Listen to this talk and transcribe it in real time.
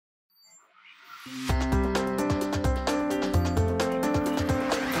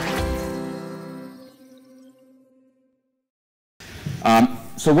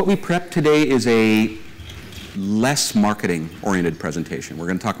So what we prepped today is a less marketing-oriented presentation. We're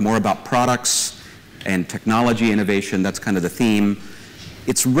going to talk more about products and technology innovation. That's kind of the theme.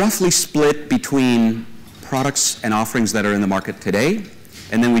 It's roughly split between products and offerings that are in the market today.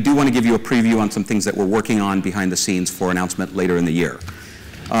 And then we do want to give you a preview on some things that we're working on behind the scenes for announcement later in the year.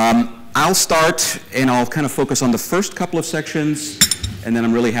 I'll start, and I'll kind of focus on the first couple of sections. And then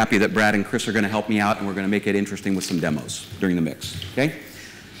I'm really happy that Brad and Chris are going to help me out, and we're going to make it interesting with some demos during the mix. Okay?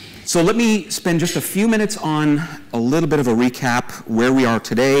 So let me spend just a few minutes on a little bit of a recap where we are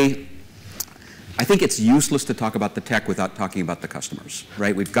today. I think it's useless to talk about the tech without talking about the customers,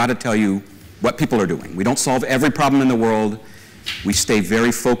 right? We've got to tell you what people are doing. We don't solve every problem in the world. We stay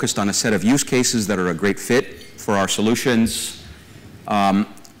very focused on a set of use cases that are a great fit for our solutions.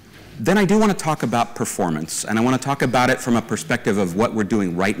 Then I do want to talk about performance, and I want to talk about it from a perspective of what we're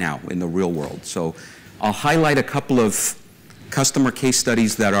doing right now in the real world. So I'll highlight a couple of customer case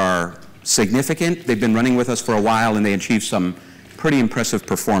studies that are significant. They've been running with us for a while, and they achieved some pretty impressive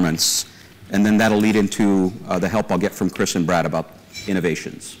performance. And then that'll lead into the help I'll get from Chris and Brad about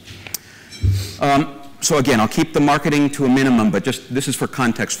innovations. So again, I'll keep the marketing to a minimum, but just this is for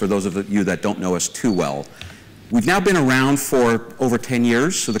context for those of you that don't know us too well. We've now been around for over 10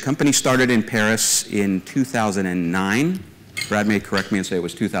 years. So the company started in Paris in 2009. Brad may correct me and say it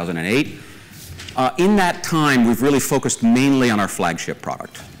was 2008. In that time, we've really focused mainly on our flagship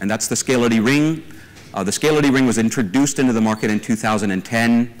product, and that's the Scality Ring. The Scality Ring was introduced into the market in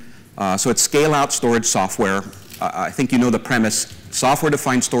 2010. So it's scale-out storage software. I think you know the premise,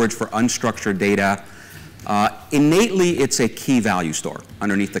 software-defined storage for unstructured data. Innately, it's a key value store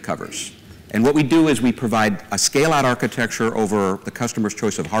underneath the covers. And what we do is we provide a scale-out architecture over the customer's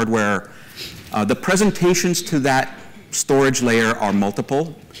choice of hardware. The presentations to that storage layer are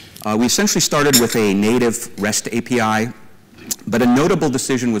multiple. We essentially started with a native REST API, but a notable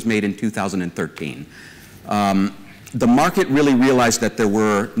decision was made in 2013. The market really realized that there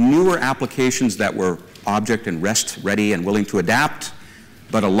were newer applications that were object and REST ready and willing to adapt,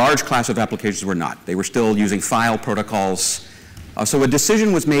 but a large class of applications were not. They were still using file protocols. So a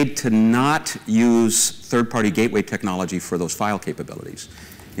decision was made to not use third-party gateway technology for those file capabilities.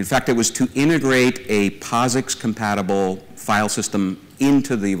 In fact, it was to integrate a POSIX-compatible file system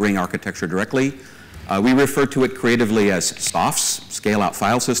into the Ring architecture directly. We refer to it creatively as SOFS, Scale-Out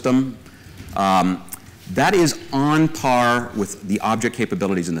File System. That is on par with the object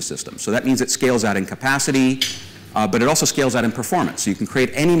capabilities in the system. So that means it scales out in capacity, but it also scales out in performance. So you can create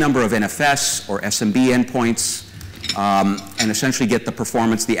any number of NFS or SMB endpoints and essentially get the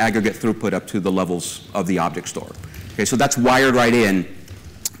performance, the aggregate throughput up to the levels of the object store. Okay, so that's wired right in.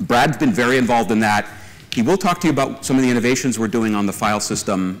 Brad's been very involved in that. He will talk to you about some of the innovations we're doing on the file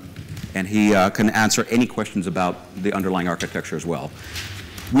system, and he can answer any questions about the underlying architecture as well.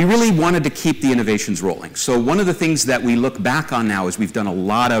 We really wanted to keep the innovations rolling. So one of the things that we look back on now is we've done a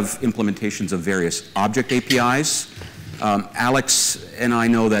lot of implementations of various object APIs. Alex and I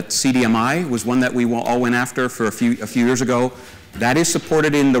know that CDMI was one that we all went after for a few years ago. That is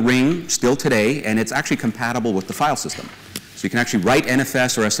supported in the Ring still today, and it's actually compatible with the file system. So you can actually write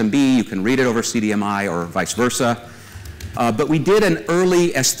NFS or SMB, you can read it over CDMI or vice versa. But we did an early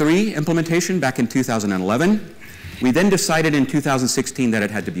S3 implementation back in 2011. We then decided in 2016 that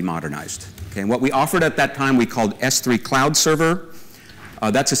it had to be modernized. Okay, and what we offered at that time we called S3 Cloud Server.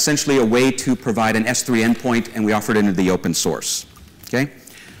 That's essentially a way to provide an S3 endpoint, and we offered it into the open source. Okay?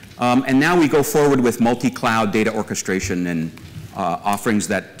 And now we go forward with multi-cloud data orchestration and offerings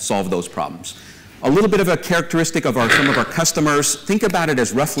that solve those problems. A little bit of a characteristic of some of our customers, think about it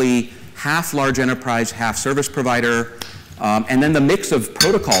as roughly half large enterprise, half service provider. And then the mix of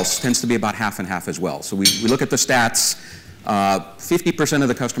protocols tends to be about half and half as well. So we look at the stats, 50% of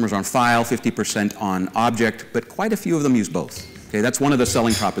the customers are on file, 50% on object, but quite a few of them use both. Okay, that's one of the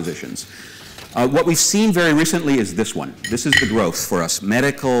selling propositions. What we've seen very recently is this one. This is the growth for us.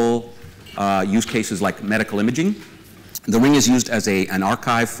 Medical use cases like medical imaging. The Ring is used as an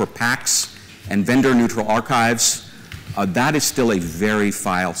archive for PACS and vendor-neutral archives. That is still a very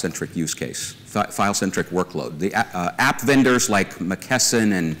file-centric use case, file-centric workload. The app vendors like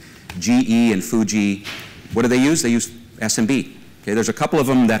McKesson and GE and Fuji, what do they use? They use SMB. Okay, there's a couple of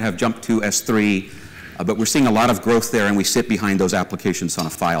them that have jumped to S3, but we're seeing a lot of growth there, and we sit behind those applications on a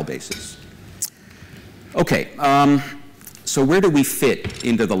file basis. Okay, so where do we fit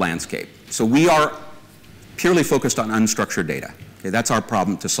into the landscape? So we are purely focused on unstructured data. Okay, that's our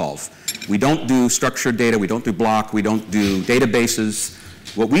problem to solve. We don't do structured data, we don't do block, we don't do databases.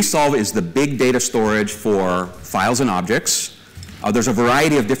 What we solve is the big data storage for files and objects. There's a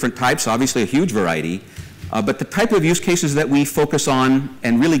variety of different types, obviously a huge variety. But the type of use cases that we focus on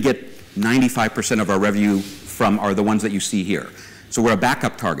and really get 95% of our revenue from are the ones that you see here. So we're a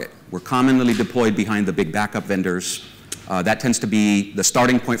backup target. We're commonly deployed behind the big backup vendors. That tends to be the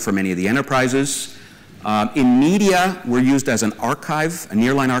starting point for many of the enterprises. In media, we're used as an archive, a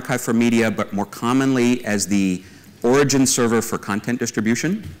nearline archive for media, but more commonly as the origin server for content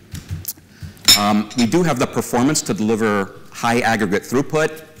distribution. We do have the performance to deliver high aggregate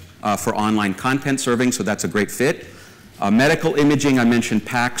throughput for online content serving, so that's a great fit. Medical imaging, I mentioned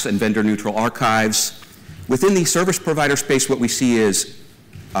PACS and vendor-neutral archives. Within the service provider space, what we see is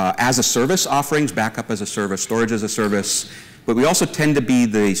as-a-service offerings, backup as a service, storage as a service, but we also tend to be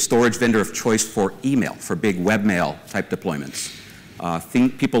the storage vendor of choice for email, for big webmail type deployments.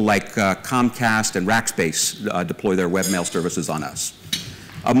 Think people like Comcast and Rackspace deploy their webmail services on us.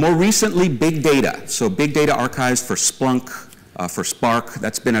 More recently, big data. So big data archives for Splunk, for Spark.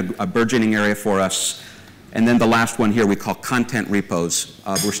 That's been a burgeoning area for us. And then the last one here we call content repos.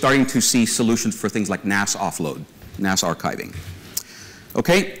 We're starting to see solutions for things like NAS offload, NAS archiving.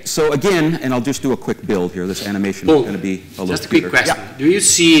 Okay, so again, and I'll just do a quick build here. This animation is going to be a little just a quick question. Yeah. Do you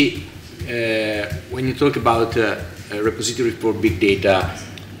see, when you talk about a repository for big data,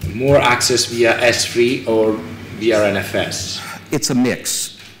 more access via S3 or via NFS? It's a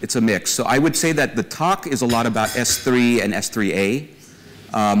mix. It's a mix. So I would say that the talk is a lot about S3 and S3A,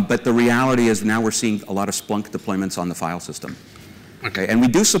 but the reality is now we're seeing a lot of Splunk deployments on the file system. Okay, and we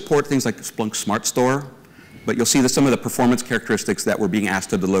do support things like Splunk Smart Store, but you'll see that some of the performance characteristics that we're being asked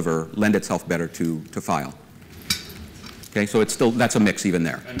to deliver lend itself better to file. Okay, so it's still, that's a mix even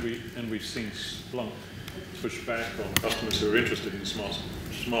there. And we've seen Splunk push back on customers who are interested in Smart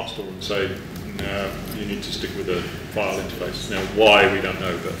Store and say, no, you need to stick with a file interface. Now, why, we don't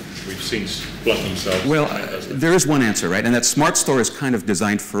know, but we've seen Splunk themselves. Well, there is one answer, right? And that Smart Store is kind of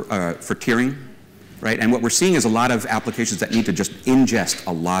designed for tiering, right? And what we're seeing is a lot of applications that need to just ingest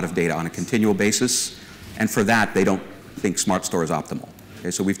a lot of data on a continual basis. And for that, they don't think Smart Store is optimal.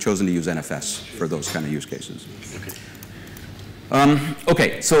 Okay, so we've chosen to use NFS for those kind of use cases. Okay.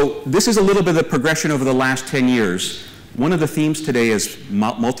 Okay, so this is a little bit of the progression over the last 10 years. One of the themes today is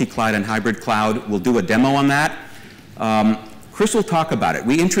multi-cloud and hybrid cloud. We'll do a demo on that. Chris will talk about it.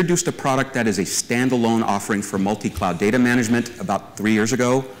 We introduced a product that is a standalone offering for multi-cloud data management about 3 years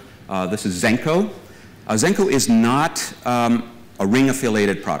ago. This is ZENKO. ZENKO is not a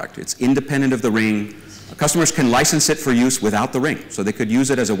Ring-affiliated product. It's independent of the Ring. Customers can license it for use without the Ring. So they could use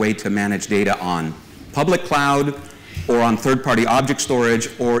it as a way to manage data on public cloud or on third-party object storage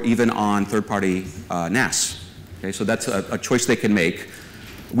or even on third-party NAS. Okay, so that's a choice they can make.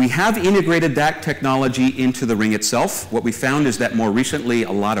 We have integrated that technology into the Ring itself. What we found is that more recently,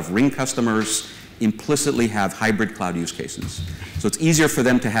 a lot of Ring customers implicitly have hybrid cloud use cases. So it's easier for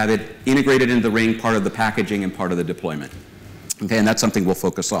them to have it integrated into the Ring, part of the packaging and part of the deployment. Okay, and that's something we'll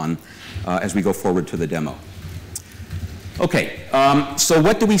focus on as we go forward to the demo. Okay, so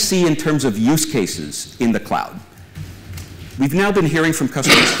what do we see in terms of use cases in the cloud? We've now been hearing from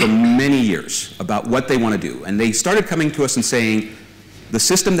customers for many years about what they want to do. And they started coming to us and saying, the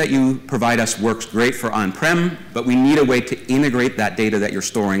system that you provide us works great for on-prem, but we need a way to integrate that data that you're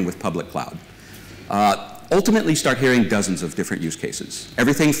storing with public cloud. Ultimately, start hearing dozens of different use cases.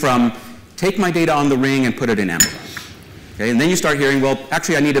 Everything from, take my data on the Ring and put it in Amazon. Okay, and then you start hearing, well,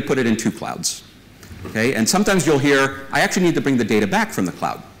 actually, I need to put it in 2 clouds. Okay, and sometimes you'll hear, I actually need to bring the data back from the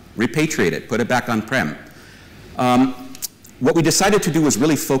cloud, repatriate it, put it back on-prem. What we decided to do was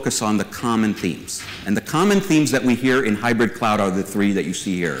really focus on the common themes. And the common themes that we hear in hybrid cloud are the 3 that you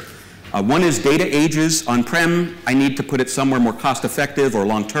see here. One is data ages on-prem. I need to put it somewhere more cost-effective or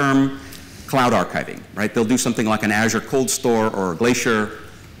long-term. Cloud archiving, right? They'll do something like an Azure Cold Store or a Glacier.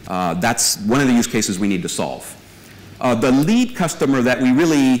 That's one of the use cases we need to solve. The lead customer that we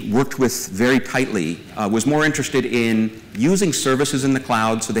really worked with very tightly was more interested in using services in the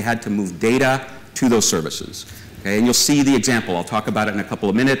cloud, so they had to move data to those services. Okay, and you'll see the example. I'll talk about it in a couple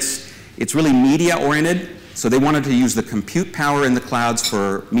of minutes. It's really media-oriented, so they wanted to use the compute power in the clouds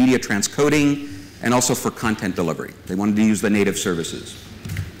for media transcoding and also for content delivery. They wanted to use the native services.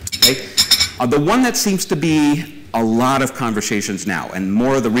 Okay? The one that seems to be a lot of conversations now, and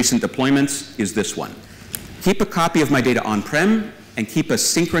more of the recent deployments, is this one. Keep a copy of my data on-prem and keep a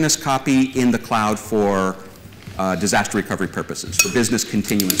synchronous copy in the cloud for disaster recovery purposes, for business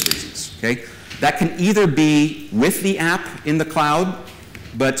continuance reasons. Okay? That can either be with the app in the cloud,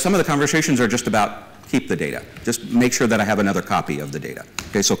 but some of the conversations are just about keep the data. Just make sure that I have another copy of the data.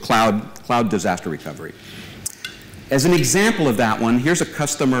 Okay, so cloud disaster recovery. As an example of that one, here's a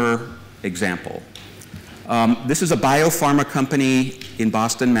customer example. This is a biopharma company in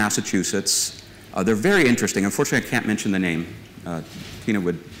Boston, Massachusetts. They're very interesting. Unfortunately, I can't mention the name. Tina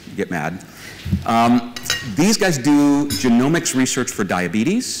would get mad. These guys do genomics research for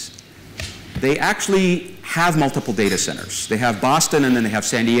diabetes. They actually have multiple data centers. They have Boston and then they have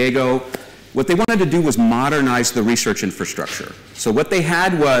San Diego. What they wanted to do was modernize the research infrastructure. So what they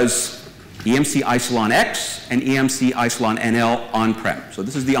had was EMC Isilon X and EMC Isilon NL on-prem. So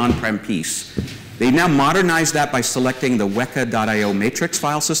this is the on-prem piece. They've now modernized that by selecting the Weka.io matrix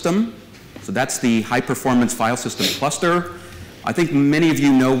file system. So that's the high-performance file system cluster. I think many of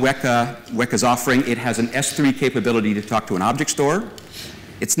you know Weka's offering. It has an S3 capability to talk to an object store.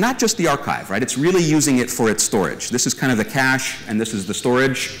 It's not just the archive, right? It's really using it for its storage. This is kind of the cache, and this is the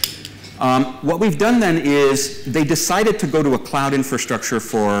storage. What we've done then is they decided to go to a cloud infrastructure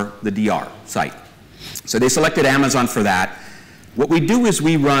for the DR site. So they selected Amazon for that. What we do is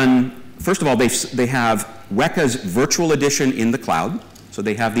we run, first of all, they have Weka's virtual edition in the cloud. So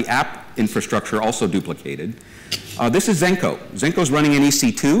they have the app infrastructure also duplicated. This is ZENKO. ZENKO's running in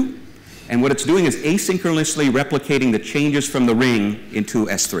EC2. And what it's doing is asynchronously replicating the changes from the ring into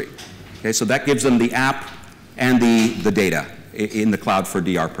S3. Okay, so that gives them the app and the data in the cloud for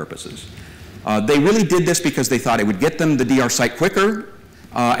DR purposes. They really did this because they thought it would get them the DR site quicker,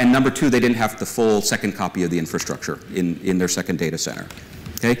 and number two, they didn't have the full second copy of the infrastructure in their second data center.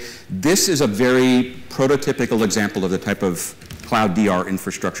 Okay? This is a very prototypical example of the type of cloud DR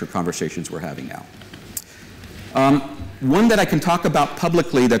infrastructure conversations we're having now. One that I can talk about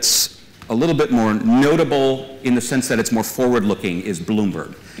publicly that's a little bit more notable in the sense that it's more forward-looking is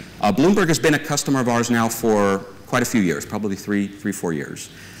Bloomberg. Bloomberg has been a customer of ours now for quite a few years, probably 4 years.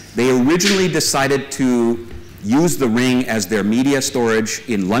 They originally decided to use the Ring as their media storage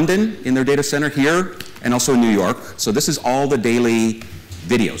in London, in their data center here, and also in New York. So this is all the daily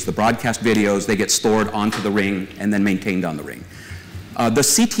videos, the broadcast videos. They get stored onto the Ring and then maintained on the Ring. The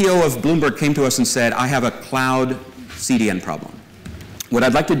CTO of Bloomberg came to us and said, I have a cloud CDN problem. What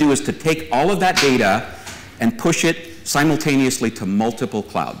I'd like to do is to take all of that data and push it simultaneously to multiple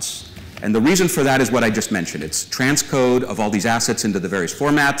clouds. And the reason for that is what I just mentioned. It's transcode of all these assets into the various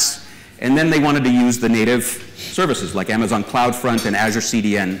formats, and then they wanted to use the native services like Amazon CloudFront and Azure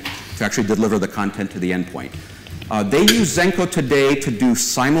CDN to actually deliver the content to the endpoint. They use ZENKO today to do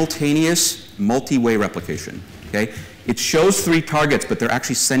simultaneous multi-way replication. Okay? It shows 3 targets, but they're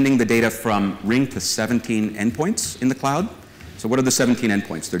actually sending the data from Ring to 17 endpoints in the cloud. So what are the 17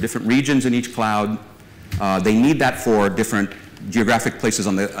 endpoints? There are different regions in each cloud. They need that for different geographic places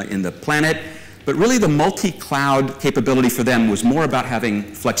in the planet. But really the multi-cloud capability for them was more about having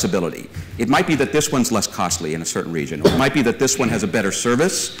flexibility. It might be that this one's less costly in a certain region, or it might be that this one has a better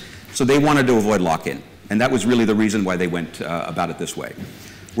service, so they wanted to avoid lock-in. And that was really the reason why they went about it this way.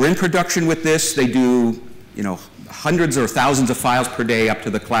 We're in production with this. They do hundreds or thousands of files per day up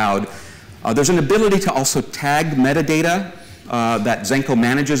to the cloud. There's an ability to also tag metadata that ZENKO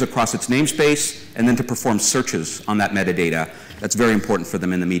manages across its namespace, and then to perform searches on that metadata. That's very important for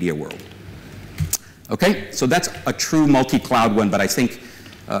them in the media world. Okay, so that's a true multi-cloud one, but I think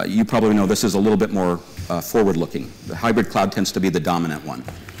you probably know this is a little bit more forward-looking. The hybrid cloud tends to be the dominant one.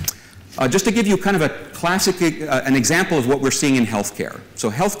 Just to give you kind of a classic, an example of what we're seeing in healthcare. So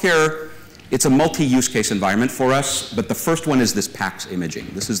healthcare, it's a multi-use case environment for us, but the first one is this PACS imaging.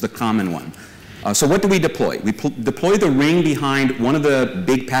 This is the common one. So what do we deploy? We deploy the Ring behind one of the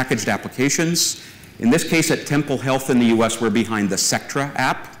big packaged applications. In this case, at Temple Health in the US, we're behind the Sectra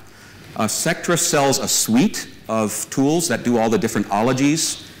app. Sectra sells a suite of tools that do all the different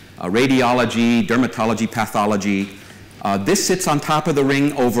ologies, radiology, dermatology, pathology. This sits on top of the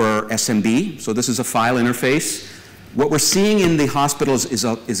Ring over SMB, so this is a file interface. What we're seeing in the hospitals is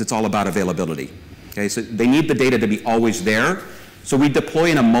it's all about availability. Okay, so they need the data to be always there. So we deploy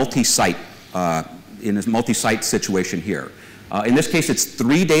in a multi-site situation here. In this case, it's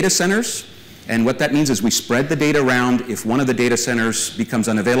 3 data centers, and what that means is we spread the data around. If one of the data centers becomes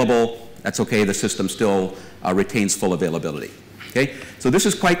unavailable, that's okay. The system still retains full availability. Okay, so this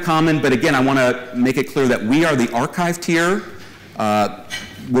is quite common, but again, I want to make it clear that we are the archive tier.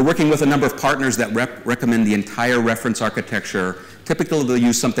 We're working with a number of partners that recommend the entire reference architecture. Typically, they'll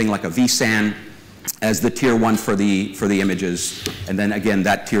use something like a vSAN as the tier 1 for the images, and then again,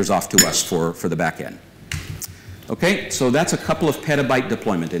 that tiers off to us for the back end. Okay, so that's a couple of petabyte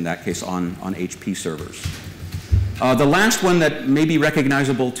deployment in that case on HP servers. The last one that may be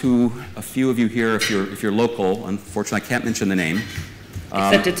recognizable to a few of you here if you're local, unfortunately I can't mention the name.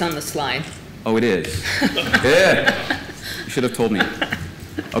 Except it's on the slide. Oh, it is. Yeah. You should have told me.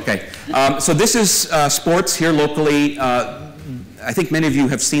 Okay, so this is sports here locally. I think many of you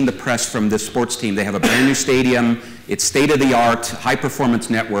have seen the press from this sports team. They have a brand new stadium. It's state-of-the-art, high-performance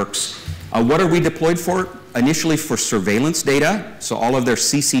networks. What are we deployed for? Initially for surveillance data. So all of their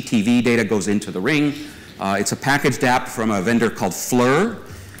CCTV data goes into the Ring. It's a packaged app from a vendor called Fleur.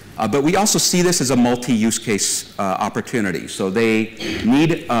 But we also see this as a multi-use case opportunity. So they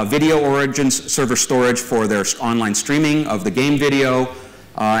need video origins server storage for their online streaming of the game video.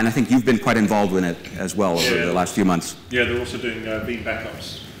 And I think you've been quite involved in it as well over the last few months. Yeah, they're also doing Veeam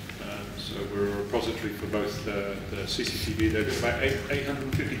backups. So we're a repository for both the CCTV. They've got about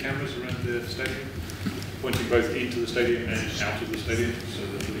 850 cameras around the stadium, pointing both into the stadium and out of the stadium. So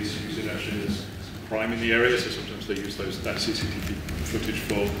the police use it actually as crime in the area. So sometimes they use that CCTV footage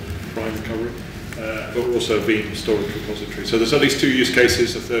for crime recovery. But we're also a Veeam storage repository. So there's at least 2 use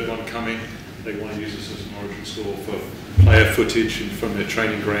cases. The third one coming. They want to use this as an origin store for player footage from their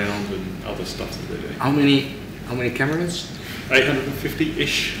training ground and other stuff that they're doing. How many cameras?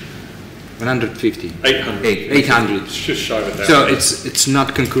 850-ish. 150. 800. 800. It's just shy of a So it's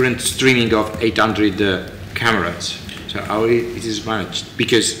not concurrent streaming of 800 cameras. So how it is managed?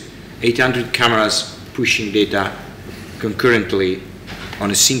 Because 800 cameras pushing data concurrently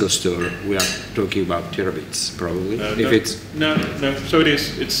on a single store, we are talking about terabits probably. No. So it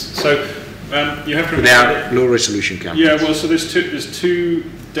is. It's so you have to remember. They are low resolution cameras. Yeah. Well, so there's two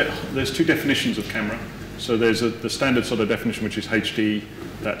definitions of camera. So there's the standard sort of definition, which is HD,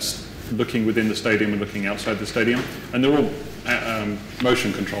 that's looking within the stadium and looking outside the stadium, and they're all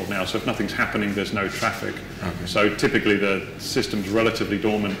motion controlled now. So if nothing's happening, there's no traffic. Okay. So typically the system's relatively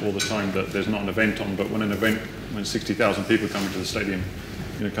dormant all the time. That there's not an event on, but when 60,000 people come into the stadium,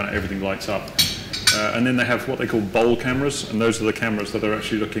 kind of everything lights up. And then they have what they call bowl cameras, and those are the cameras that are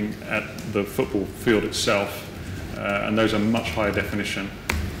actually looking at the football field itself, and those are much higher definition.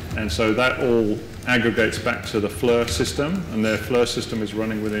 And so that all aggregates back to the Fleur system, and their Fleur system is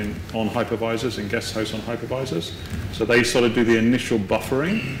running on hypervisors and guest hosts on hypervisors. So they sort of do the initial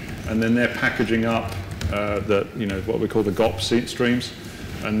buffering, and then they're packaging up what we call the GOP streams,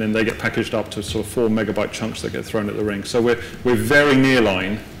 and then they get packaged up to sort of 4 megabyte chunks that get thrown at the Ring. So we're very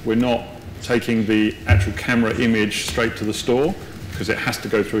nearline. We're not taking the actual camera image straight to the store, because it has to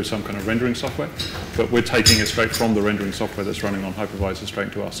go through some kind of rendering software, but we're taking it straight from the rendering software that's running on hypervisor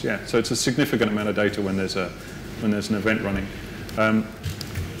straight to us. Yeah, so it's a significant amount of data when there's an event running.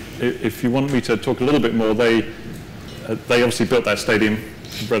 If you want me to talk a little bit more, they obviously built that stadium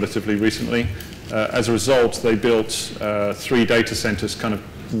relatively recently. As a result, they built 3 data centers, kind of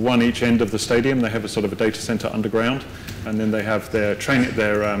one each end of the stadium. They have a sort of a data center underground, and then they have their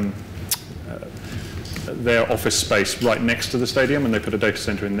office space right next to the stadium, and they put a data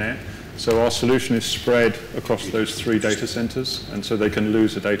center in there. So our solution is spread across those 3 data centers, and so they can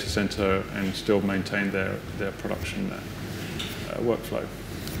lose a data center and still maintain their production workflow.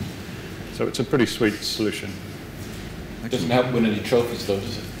 So it's a pretty sweet solution. It doesn't help win any trophies though,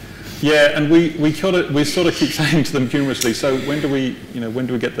 does it? Yeah, and we sort of keep saying to them humorously, so when do we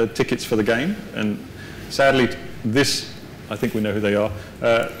get the tickets for the game? And sadly, I think we know who they are.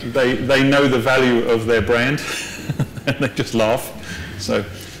 They know the value of their brand, and they just laugh. So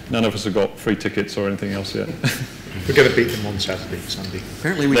none of us have got free tickets or anything else yet. We're going to beat them on Saturday, Sunday.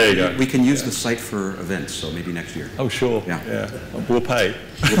 Apparently we can use the site for events, so maybe next year. Oh, sure. Yeah. We'll pay.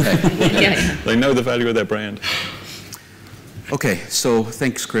 We'll pay. Yeah. They know the value of their brand. Okay, so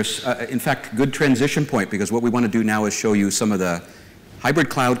thanks, Chris. In fact, good transition point, because what we want to do now is show you some of the hybrid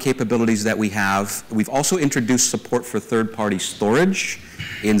cloud capabilities that we have. We've also introduced support for third-party storage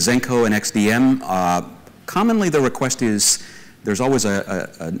in ZENKO and XDM. Commonly, the request is there's always a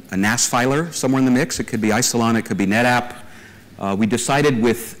NAS filer somewhere in the mix. It could be Isilon, it could be NetApp. We decided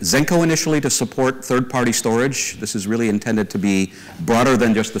with ZENKO initially to support third-party storage. This is really intended to be broader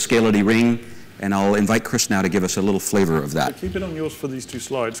than just the Scality Ring. And I'll invite Chris now to give us a little flavor of that. So keep it on yours for these 2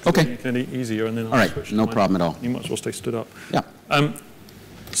 slides. Okay. It's easier, and then I'll all right, switch no to problem at all. You might as well stay stood up. Yeah.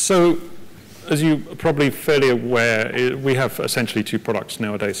 So, as you're probably fairly aware, we have essentially 2 products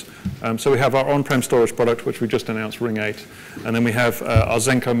nowadays. So we have our on-prem storage product, which we just announced, Ring 8, and then we have our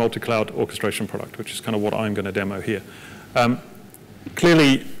ZENKO multi-cloud orchestration product, which is kind of what I'm going to demo here.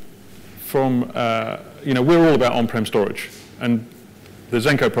 Clearly, we're all about on-prem storage, and the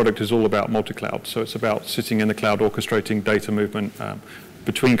ZENKO product is all about multi-cloud. So it's about sitting in the cloud, orchestrating data movement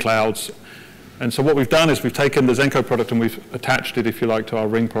between clouds. And so what we've done is we've taken the ZENKO product and we've attached it, if you like, to our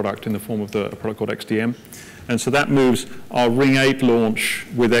Ring product in the form of a product called XDM. And so that moves our Ring 8 launch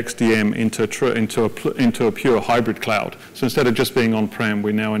with XDM into a pure hybrid cloud. So instead of just being on-prem,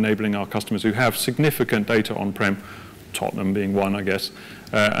 we're now enabling our customers who have significant data on-prem, Tottenham being one, I guess,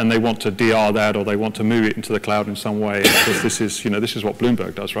 and they want to DR that, or they want to move it into the cloud in some way, because this is what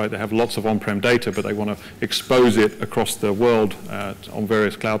Bloomberg does, right? They have lots of on-prem data, but they want to expose it across the world on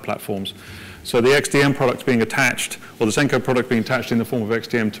various cloud platforms. So the XDM product being attached, or the ZENKO product being attached in the form of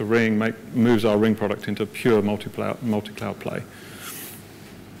XDM to Ring, moves our Ring product into pure multi-cloud play.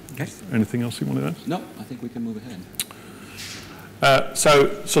 Okay. Anything else you want to add? No, I think we can move ahead.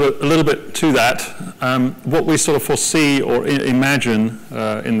 So sort of a little bit to that, what we sort of foresee or imagine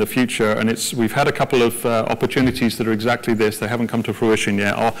in the future, and we've had a couple of opportunities that are exactly this. They haven't come to fruition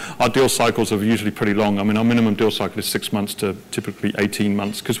yet. Our deal cycles are usually pretty long. I mean, our minimum deal cycle is 6 months to typically 18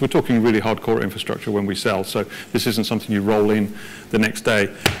 months, because we're talking really hardcore infrastructure when we sell. So this isn't something you roll in the next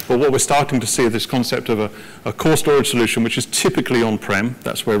day. But what we're starting to see is this concept of a core storage solution, which is typically on-prem.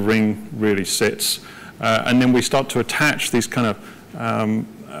 That's where Ring really sits. And then we start to attach these kind of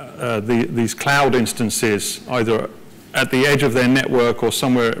these cloud instances either at the edge of their network or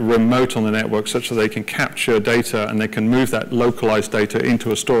somewhere remote on the network, such that they can capture data and they can move that localized data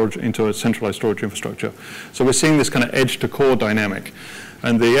into a centralized storage infrastructure. So we're seeing this kind of edge to core dynamic.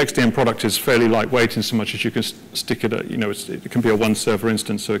 And the XDM product is fairly lightweight in so much as you can stick it, it can be a one server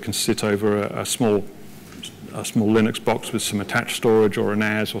instance, so it can sit over a small Linux box with some attached storage or a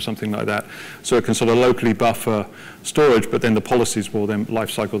NAS or something like that. So it can sort of locally buffer storage, but then the policies will then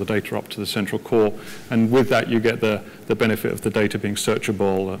lifecycle the data up to the central core. And with that, you get the benefit of the data being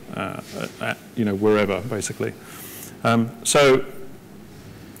searchable wherever, basically. So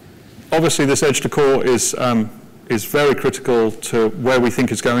obviously, this edge to core is very critical to where we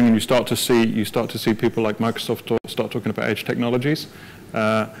think it's going, and you start to see people like Microsoft start talking about edge technologies.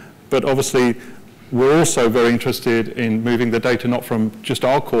 But obviously, we're also very interested in moving the data not from just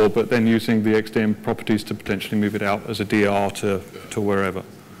our core, but then using the XDM properties to potentially move it out as a DR to wherever.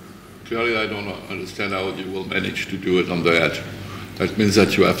 Clearly, I don't understand how you will manage to do it on the edge. That means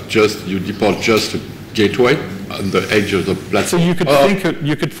that you deploy just a gateway on the edge of the platform. So you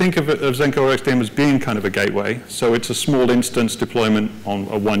could think of ZENKO or XDM as being kind of a gateway. So it's a small instance deployment on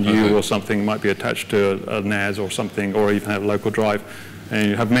a 1U or something, might be attached to a NAS or something, or even have a local drive. And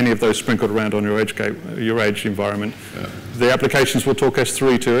you have many of those sprinkled around on your edge environment. Yeah. The applications will talk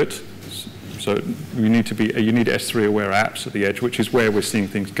S3 to it. So you need S3 aware apps at the edge, which is where we're seeing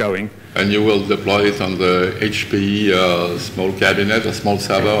things going. And you will deploy it on the HPE small cabinet, a small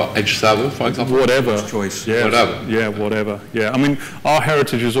server, edge server, for example? Whatever. Choice. Yes. Whatever. Yeah, whatever. Yeah, I mean, our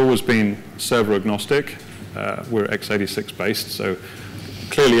heritage has always been server agnostic. We're x86 based, so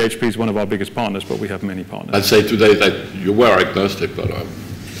clearly HP is one of our biggest partners, but we have many partners. I'd say today that you were agnostic, but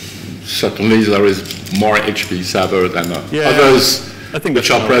certainly there is more HP server than others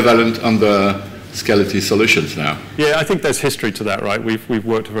which are prevalent on the Scality solutions now. Yeah, I think there's history to that, right? We've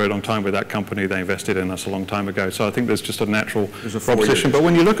worked a very long time with that company. They invested in us a long time ago. So I think there's just a natural proposition. But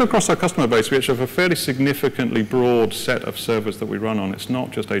when you look across our customer base, we actually have a fairly significantly broad set of servers that we run on. It's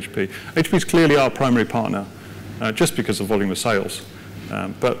not just HP. HP is clearly our primary partner, just because of volume of sales.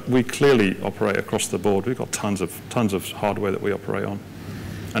 But we clearly operate across the board. We've got tons of hardware that we operate on,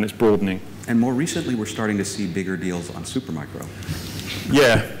 and it's broadening. And more recently, we're starting to see bigger deals on Supermicro.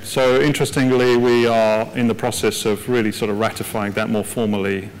 Yeah, so interestingly, we are in the process of really sort of ratifying that more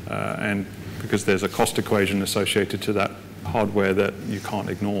formally, and because there's a cost equation associated to that hardware that you can't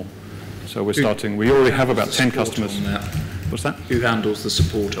ignore. So we're starting, we already have about 10 customers. What's that? Who handles the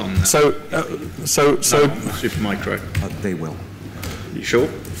support on that? So Supermicro. They will. You sure?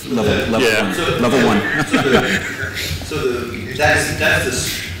 Level one. That's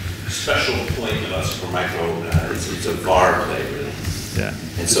the special point about Supermicro. It's a VAR play, really. Yeah.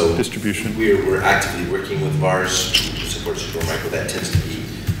 And so distribution. We're actively working with VARs to support Supermicro. That tends to be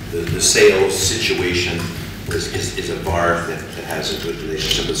the sales situation is a VAR that has a good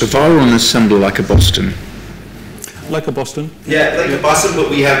relationship with the VAR on assembly like a Boston. Like a Boston? Yeah, like a Boston, but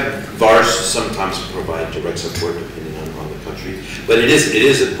we have VARs sometimes provide direct support depending on the country. But it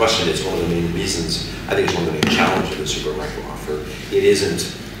is a question. It's one of the main reasons. I think it's one of the main challenges of the Supermicro offer. It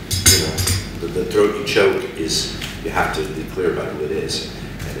isn't, the throat you choke is. You have to be clear about who it is.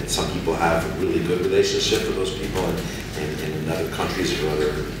 And some people have a really good relationship with those people, and in other countries or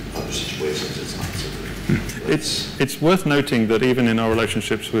other situations, it's not so good. It's worth noting that even in our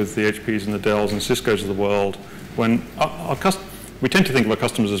relationships with the HPs and the Dells and Ciscos of the world, when we tend to think of our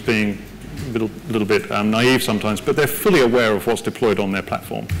customers as being little bit naive sometimes, but they're fully aware of what's deployed on their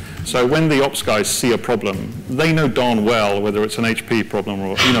platform. So when the ops guys see a problem, they know darn well whether it's an HP problem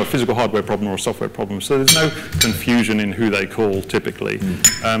or a physical hardware problem or a software problem. So there's no confusion in who they call typically.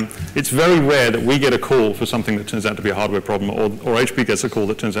 It's very rare that we get a call for something that turns out to be a hardware problem, or HP gets a call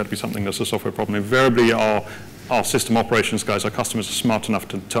that turns out to be something that's a software problem. Invariably, our system operations guys, our customers, are smart enough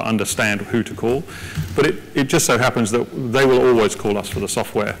to understand who to call. But it just so happens that they will always call us for the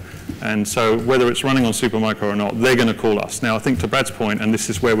software. And so whether it's running on Supermicro or not, they're going to call us. Now, I think to Brad's point, and this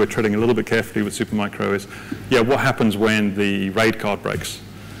is where we're treading a little bit carefully with Supermicro, is, what happens when the RAID card breaks,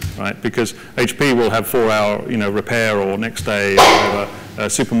 right? Because HP will have 4-hour, repair or next day or whatever.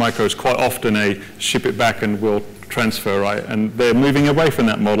 Supermicro is quite often a ship it back and we'll transfer, right? And they're moving away from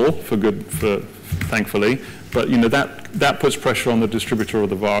that model thankfully. But that puts pressure on the distributor or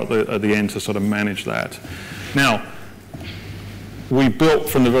the VAR at the end to sort of manage that. Now, we built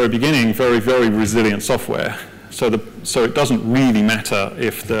from the very beginning very, very resilient software. So it doesn't really matter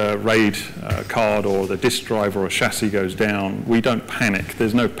if the RAID card or the disk drive or a chassis goes down. We don't panic.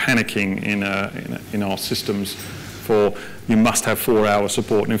 There's no panicking in our systems for you must have 4-hour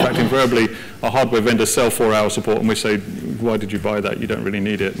support. And in fact, invariably, our hardware vendors sell 4-hour support, and we say, why did you buy that? You don't really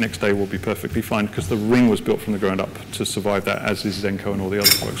need it. Next day will be perfectly fine, because the ring was built from the ground up to survive that, as is ZENKO and all the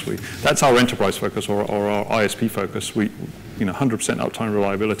other products. That's our enterprise focus or our ISP focus. 100% uptime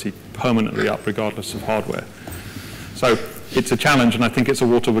reliability permanently up, regardless of hardware. So it's a challenge, and I think it's a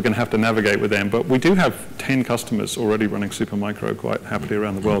water we're going to have to navigate with them. But we do have 10 customers already running Supermicro quite happily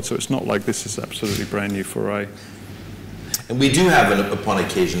around the world, so it's not like this is absolutely brand new foray. And we do have, upon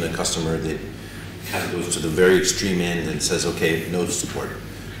occasion, a customer that kind of goes to the very extreme end and says, okay, no support.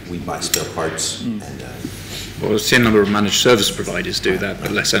 We buy spare parts. And, well, a certain number of managed service providers do that,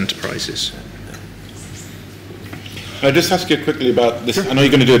 but less enterprises. Can I just ask you quickly about this? I know you're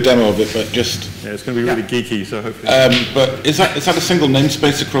going to do a demo of it, but just... Yeah, it's going to be really geeky, so hopefully... but is that a single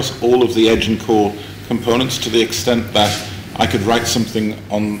namespace across all of the edge and core components, to the extent that I could write something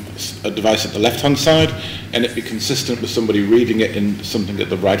on a device at the left-hand side and it be consistent with somebody reading it in something at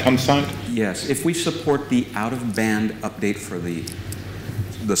the right-hand side? Yes, if we support the out-of-band update for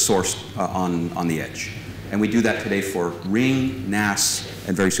the source on the edge. And we do that today for Ring, NAS,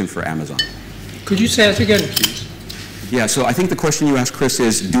 and very soon for Amazon. Could you say that again, please? Yeah, so I think the question you asked, Chris,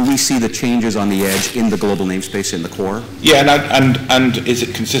 is do we see the changes on the edge in the global namespace in the core? Yeah, and is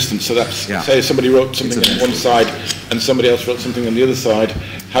it consistent? So that's, say somebody wrote something on one side and somebody else wrote something on the other side,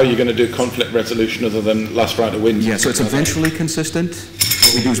 how are you going to do conflict resolution other than last right to win? Yeah, so it's eventually consistent.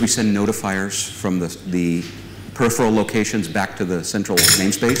 What we do is we send notifiers from the peripheral locations back to the central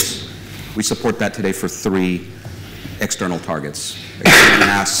namespace. We support that today for 3 external targets: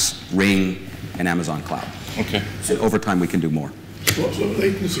 NAS, Ring, and Amazon Cloud. Okay. So over time, we can do more. What sort of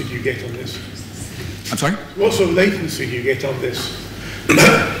latency do you get on this? I'm sorry? What sort of latency do you get on this?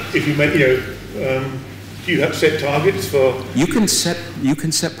 If you make, do you have set targets for? You can set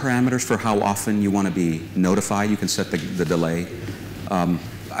parameters for how often you want to be notified. You can set the delay.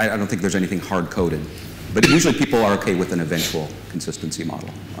 I don't think there's anything hard coded, but usually people are okay with an eventual consistency model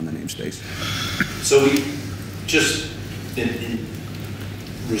on the namespace. So we just in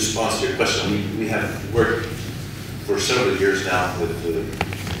response to your question, we have worked for several years now with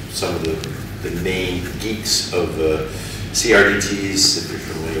some of the main geeks of CRDTs, if you're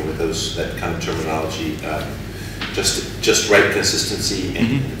familiar with that kind of terminology, just right consistency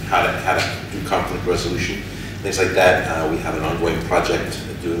and how to do conflict resolution, things like that. We have an ongoing project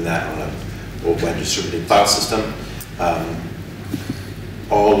doing that on a worldwide distributed file system.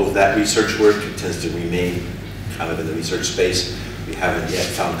 All of that research work tends to remain kind of in the research space. We haven't yet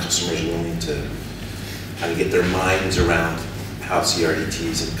found customers willing to kind of get their minds around how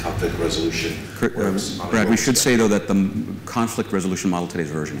CRDTs and conflict resolution works. Brad, we should say though that the conflict resolution model today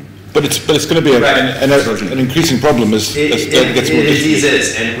is versioning. But it's going to be an increasing problem as data gets more distributed. It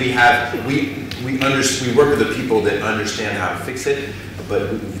is, and we work with the people that understand how to fix it. But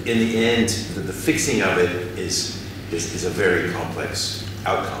in the end, the fixing of it is a very complex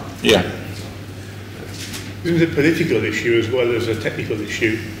outcome. Yeah. It's a political issue as well as a technical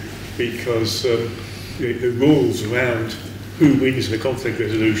issue, because the rules around who wins the conflict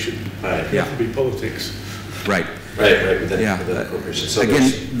resolution have to be politics. Right. Right. So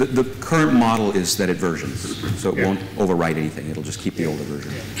again, the current model is that it versions, so it won't overwrite anything. It'll just keep the older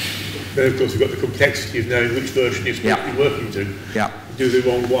version. Then, of course, we've got the complexity of knowing which version you're supposed to be working to. Yeah. Do the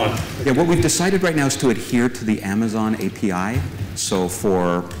wrong one. Yeah, what we've decided right now is to adhere to the Amazon API. So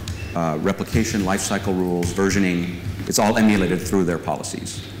for replication, lifecycle rules, versioning, it's all emulated through their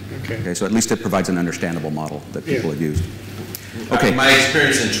policies. Okay, so at least it provides an understandable model that people have used. Okay. My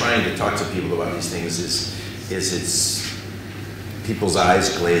experience in trying to talk to people about these things is it's people's eyes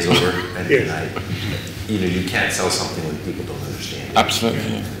glaze over, and you can't sell something when people don't understand it. Absolutely.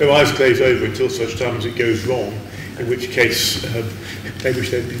 Yeah. Their eyes glaze over until such time as it goes wrong, in which case they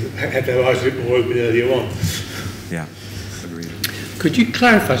wish they'd had their eyes a bit more open earlier on. Yeah, agreed. Could you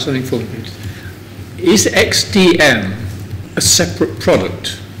clarify something for me? Is XDM a separate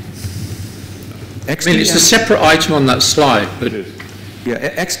product? XDM, I mean, it's a separate item on that slide, but...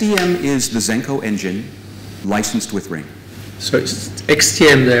 Yeah, XDM is the ZENKO engine licensed with Ring. So it's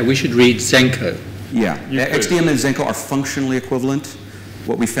XDM there, we should read ZENKO. Yeah, XDM and ZENKO are functionally equivalent.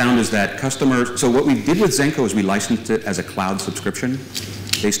 What we found is that customers, so what we did with ZENKO is we licensed it as a cloud subscription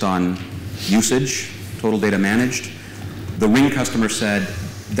based on usage, total data managed. The Ring customer said,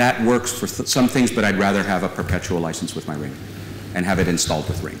 that works for some things, but I'd rather have a perpetual license with my Ring and have it installed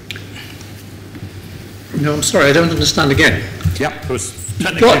with Ring. No, I'm sorry, I don't understand again. Yep.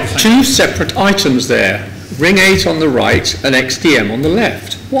 You've got two separate items there. Ring 8 on the right and XDM on the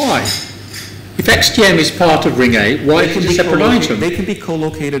left. Why? If XDM is part of Ring 8, why is it a separate item? They can be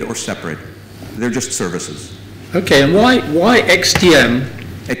co-located or separate. They're just services. Okay, and why XDM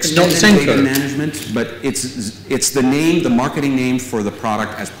and not Extended data ZENKO? management, but it's the name, the marketing name for the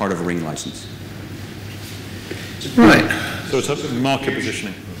product as part of a Ring license. Right. So it's a market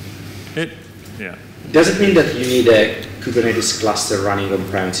positioning. Yeah. Does it mean that you need a Kubernetes cluster running on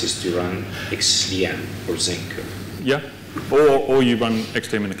premises to run XDM or ZENKO? Yeah. Or you run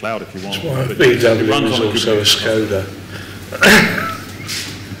XDM in the cloud if you want. BW is also a Skoda.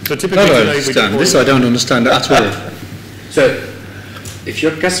 So typically I don't today understand. This I don't understand at all. So, if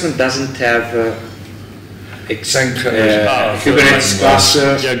your customer doesn't have Kubernetes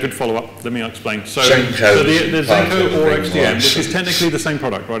cluster... Yeah, good follow-up. Let me explain. So ZENKO the ZENKO or XDM, which is technically the same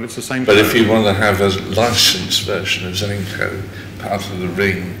product, right? It's the same But product. if you want to have a licensed version of ZENKO, part of the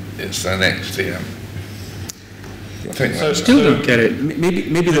Ring, it's then XDM. I think I still don't get it.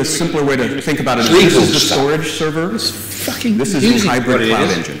 Maybe the simpler way to think about it is this is the storage server. This is a hybrid cloud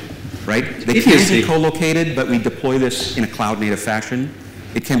engine, right? They can be co-located, but we deploy this in a cloud-native fashion.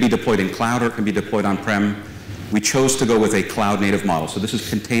 It can be deployed in cloud or it can be deployed on-prem. We chose to go with a cloud-native model. So this is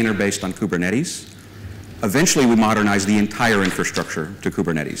container-based on Kubernetes. Eventually, we modernized the entire infrastructure to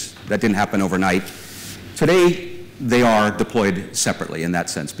Kubernetes. That didn't happen overnight. Today, they are deployed separately in that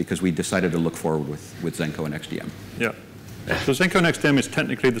sense because we decided to look forward with ZENKO and XDM. Yeah. So ZENKO and XDM is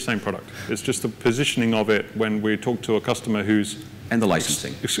technically the same product. It's just the positioning of it when we talk to a customer who's... And the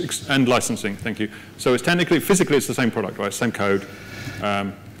licensing. And licensing, thank you. So it's technically, physically it's the same product, right? Same code.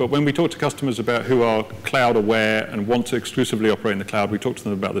 But when we talk to customers about who are cloud aware and want to exclusively operate in the cloud, we talk to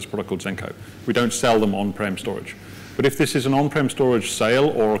them about this product called ZENKO. We don't sell them on-prem storage. But if this is an on-prem storage sale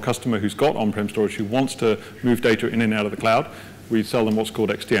or a customer who's got on-prem storage who wants to move data in and out of the cloud, we sell them what's called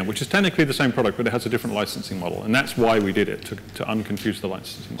XDM, which is technically the same product, but it has a different licensing model. And that's why we did it, to unconfuse the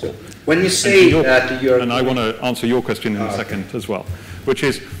licensing model. So when you say that you're... And I want to answer your question in a second as well, which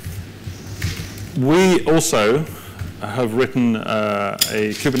is, we also have written a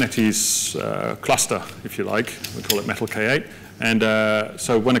Kubernetes cluster, if you like. We call it Metal K8. And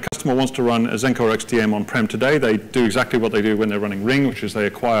so when a customer wants to run a ZENKO or XDM on-prem today, they do exactly what they do when they're running Ring, which is they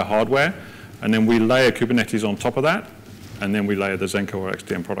acquire hardware, and then we layer Kubernetes on top of that, and then we layer the ZENKO or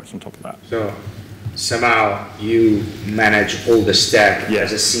XDM products on top of that. So somehow you manage all the stack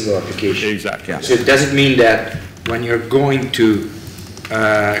as a single application. Exactly. Yeah. So does it mean that when you're going to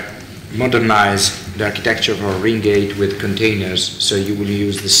modernize the architecture for Ring 8 with containers, so you will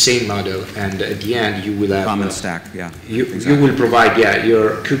use the same model, and at the end you will have common stack, yeah. You will provide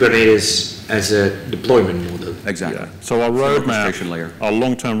your Kubernetes as a deployment model. Exactly. Yeah. So our roadmap, orchestration layer. our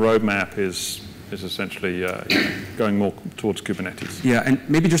long-term roadmap is essentially going more towards Kubernetes. Yeah, and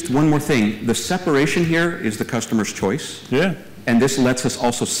maybe just one more thing. The separation here is the customer's choice. Yeah. And this lets us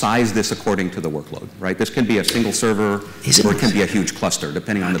also size this according to the workload, right? This can be a single server, or it can be a huge cluster,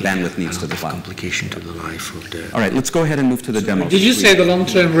 depending on the bandwidth needs to the cloud. Complication to the life of the... All right, let's go ahead and move to the demo. Did you say the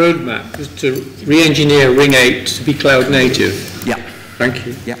long-term roadmap is to re-engineer Ring 8 to be cloud native? Yeah. Thank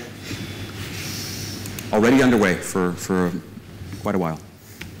you. Yeah. Already underway for quite a while.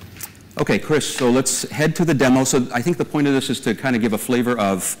 Okay, Chris, so let's head to the demo. So I think the point of this is to kind of give a flavor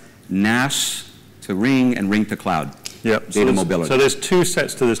of NAS to Ring and Ring to cloud. Yep. Data mobility. So there's two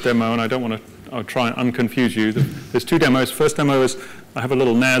sets to this demo, and I don't want to, I'll try and unconfuse you. There's two demos. First demo is I have a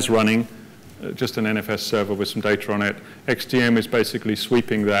little NAS running, just an NFS server with some data on it. XDM is basically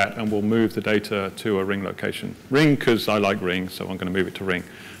sweeping that, and we'll move the data to a Ring location. Ring, because I like Ring, so I'm going to move it to Ring.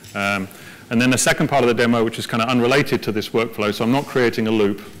 And then the second part of the demo, which is kind of unrelated to this workflow, so I'm not creating a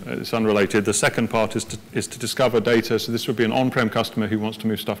loop, it's unrelated. The second part is to discover data. So this would be an on-prem customer who wants to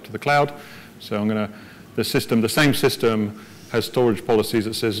move stuff to the cloud. So I'm going to, the same system has storage policies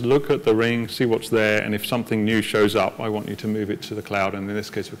that says, look at the ring, see what's there, and if something new shows up, I want you to move it to the cloud, and in this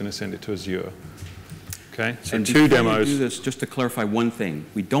case, we're going to send it to Azure. Okay, so and two demos. Do this, just to clarify one thing,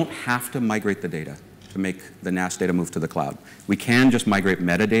 we don't have to migrate the data to make the NAS data move to the cloud. We can just migrate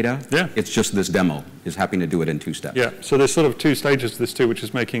metadata. Yeah. It's just this demo is happy to do it in 2 steps. Yeah, so there's sort of 2 stages to this too, which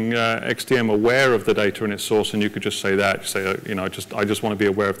is making XDM aware of the data in its source, and you could just say that, say, you know, I just want to be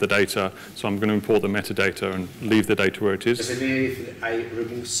aware of the data, so I'm going to import the metadata and leave the data where it is. Does it mean if I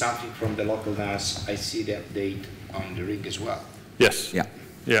remove something from the local NAS, I see the update on the ring as well? Yes. Yeah.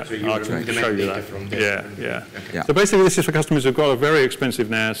 Yeah, so you I'll show you that. From there. Yeah. Yeah. So basically, this is for customers who've got a very expensive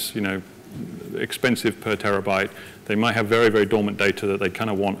NAS, you know, expensive per terabyte. They might have very, very dormant data that they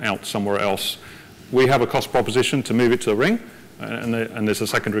kind of want out somewhere else. We have a cost proposition to move it to the ring, and there's a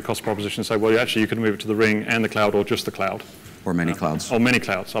secondary cost proposition to say, well, actually, you can move it to the ring and the cloud, or just the cloud. Or many clouds. Or many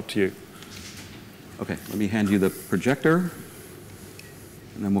clouds, up to you. Okay, let me hand you the projector,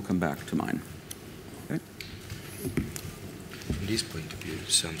 and then we'll come back to mine. Okay. From this point of view, it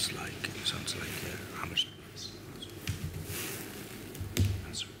sounds like how much?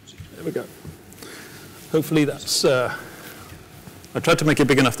 There we go. Hopefully that's, I tried to make it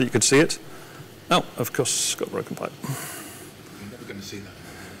big enough that you could see it. Oh, of course, it's got a broken pipe. I'm never going to see that.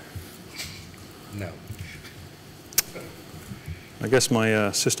 No. I guess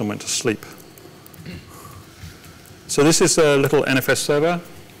my system went to sleep. So this is a little NFS server,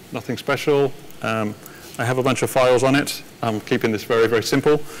 nothing special. I have a bunch of files on it. I'm keeping this very, very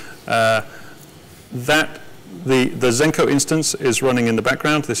simple. The ZENKO instance is running in the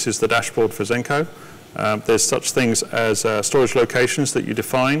background. This is the dashboard for ZENKO. There's such things as storage locations that you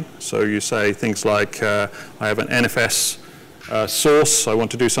define. So you say things like, I have an NFS source. I want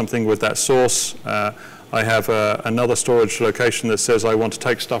to do something with that source. I have another storage location that says I want to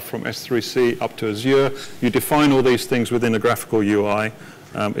take stuff from S3C up to Azure. You define all these things within a graphical UI.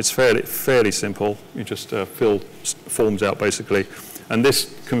 It's fairly simple. You just fill forms out, basically. And this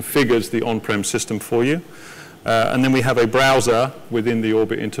configures the on-prem system for you. And then we have a browser within the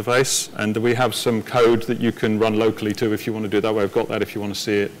Orbit interface, and we have some code that you can run locally too if you want to do it that way. I've got that if you want to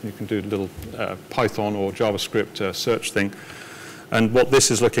see it. You can do a little Python or JavaScript search thing. And what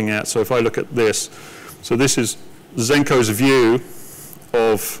this is looking at, so if I look at this, so this is ZENKO's view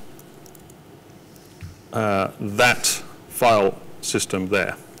of that file system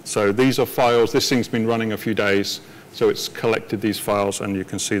there. So these are files. This thing's been running a few days, so it's collected these files, and you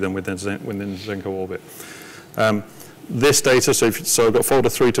can see them within ZENKO Orbit. This data, so I've got folder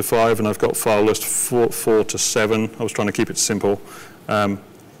 3 to 5, and I've got file list 4 to 7. I was trying to keep it simple.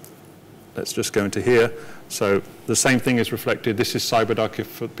 Let's just go into here. So the same thing is reflected. This is CyberDuck,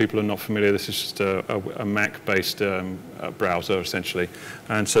 if people are not familiar. This is just a Mac-based browser, essentially.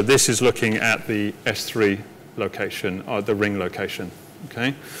 And so this is looking at the S3 location, or the ring location.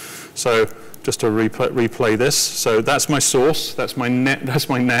 Okay. So just to replay this. So that's my source. That's my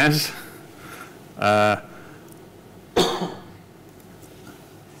NAS.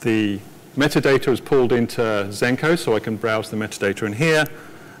 The metadata is pulled into ZENKO, so I can browse the metadata in here,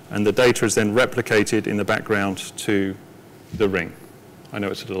 and the data is then replicated in the background to the ring. I know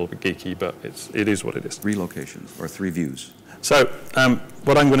it's a little bit geeky, but it is what it is. 3 locations, or 3 views. So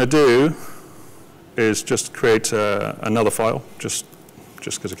what I'm going to do is just create another file, just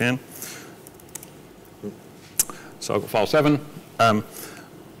because I can. So I've got file 7.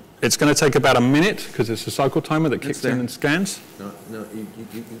 It's going to take about a minute because it's a cycle timer that kicks in and scans. No,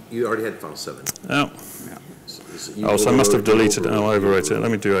 you already had file 7. Oh. Yeah. So I must have deleted it. Oh, I overwrote it.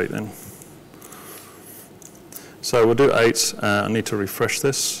 Let me do 8 then. So we'll do 8. I need to refresh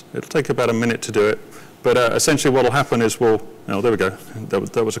this. It'll take about a minute to do it. But essentially what will happen is there we go.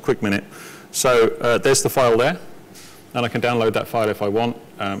 That was a quick minute. So there's the file there. And I can download that file if I want.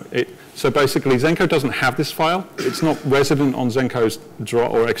 So basically, ZENKO doesn't have this file. It's not resident on ZENKO's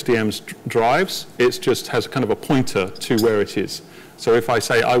or XDM's drives. It just has kind of a pointer to where it is. So if I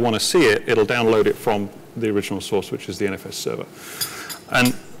say I want to see it, it'll download it from the original source, which is the NFS server.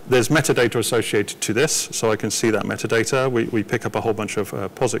 And there's metadata associated to this, so I can see that metadata. We pick up a whole bunch of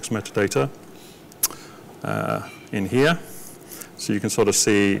POSIX metadata in here. So you can sort of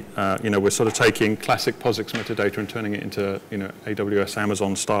see, we're sort of taking classic POSIX metadata and turning it into, AWS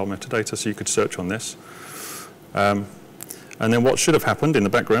Amazon style metadata, so you could search on this. And then what should have happened in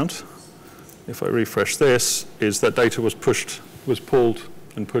the background, if I refresh this, is that data was pulled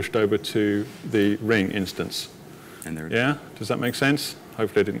and pushed over to the ring instance. And there it is. Yeah, does that make sense?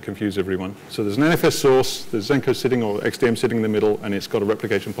 Hopefully I didn't confuse everyone. So there's an NFS source, there's ZENKO sitting or XDM sitting in the middle, and it's got a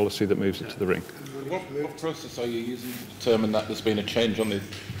replication policy that moves it to the ring. What process are you using to determine that there's been a change on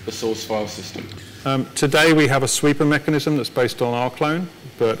the source file system? Today we have a sweeper mechanism that's based on our clone,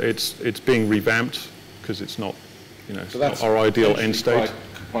 but it's being revamped because it's not, so that's not our ideal end state.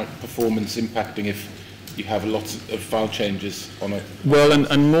 Quite performance impacting if you have lots of file changes on it. Well, and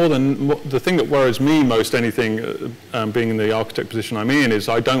the thing that worries me most anything, being in the architect position I'm in, is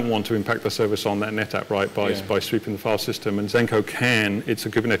I don't want to impact the service on that NetApp, right, by sweeping the file system. And ZENKO can. It's a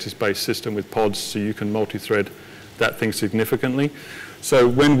Kubernetes-based system with pods, so you can multi-thread that thing significantly. So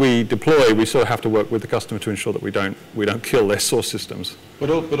when we deploy, we sort of have to work with the customer to ensure that we don't kill their source systems. But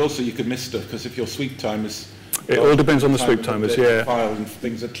also you could miss stuff, because if your sweep time is... It all depends on the sweep timers, yeah. File and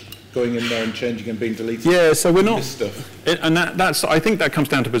things are going in there and changing and being deleted. Yeah, so we're not... Miss stuff. And that's, I think that comes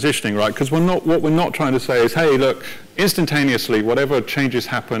down to positioning, right? Because what we're not trying to say is, hey, look, instantaneously, whatever changes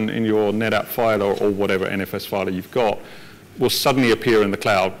happen in your NetApp file or whatever NFS file you've got will suddenly appear in the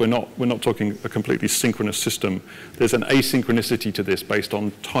cloud. We're not talking a completely synchronous system. There's an asynchronicity to this based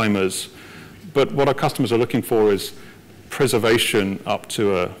on timers. But what our customers are looking for is preservation up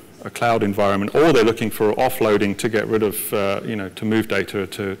to a cloud environment, or they're looking for offloading to get rid of, to move data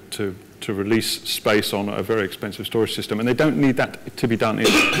to release space on a very expensive storage system, and they don't need that to be done.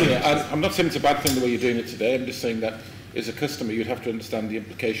 I'm not saying it's a bad thing the way you're doing it today. I'm just saying that as a customer, you'd have to understand the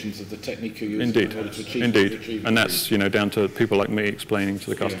implications of the technique you're using in order to achieve. Indeed, and that's down to people like me explaining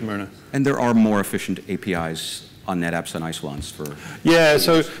to the customer. Yeah. And there are more efficient APIs on NetApps and Isilons for. Yeah,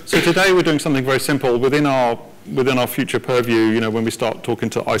 so today we're doing something very simple within our future purview. When we start talking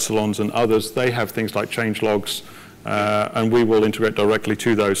to Isilons and others, they have things like change logs, and we will integrate directly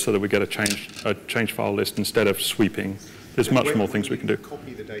to those so that we get a change file list instead of sweeping. There's much more things we can do.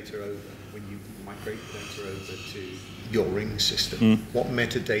 Copy the data over when you migrate the data over to your ring system. What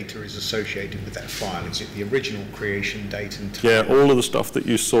metadata is associated with that file? Is it the original creation date and time? Yeah, all of the stuff that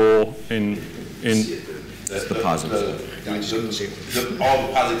you saw in the positives. All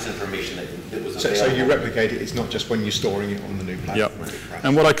the positives information that was available. So you replicate it, it's not just when you're storing it on the new platform. Yep.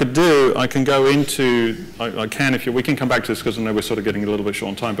 And what I could do, I can go into, we can come back to this because I know we're sort of getting a little bit short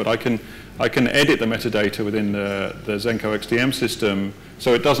on time, but I can edit the metadata within the ZENKO XDM system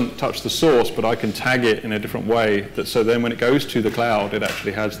so it doesn't touch the source, but I can tag it in a different way, so then when it goes to the cloud, it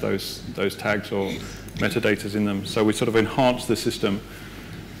actually has those tags or metadatas in them. So we sort of enhance the system.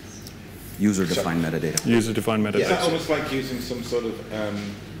 User-defined metadata. User-defined metadata. Is that almost like using some sort of,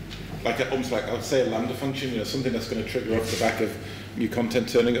 almost like I would say a Lambda function, something that's going to trigger off the back of new content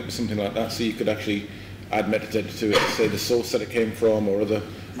turning up or something like that, so you could actually add metadata to it, say the source that it came from or other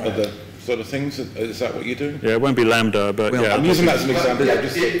sort of things? Is that what you're doing? Yeah, it won't be Lambda, but yeah. I'm using that as an example.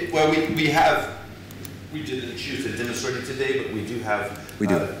 We didn't choose to demonstrate it today, but we do have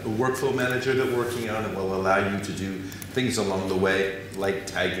a workflow manager that we're working on and will allow you to do things along the way, like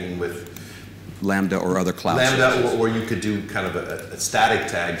tagging with Lambda or other cloud Lambda, or you could do kind of a static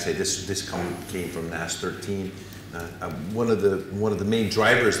tag, say this came from NAS 13. One of the main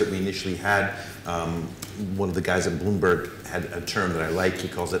drivers that we initially had, one of the guys at Bloomberg had a term that I like. He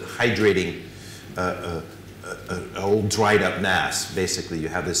calls it hydrating an old dried up NAS. Basically, you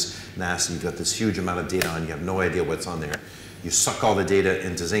have this NAS, you've got this huge amount of data on, you have no idea what's on there. You suck all the data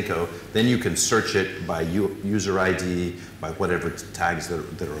into ZENKO, then you can search it by user ID, by whatever tags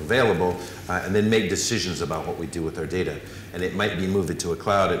that are available, and then make decisions about what we do with our data. And it might be move it to a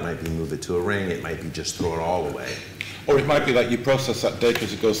cloud, it might be move it to a ring, it might be just throw it all away. Or it might be like you process that data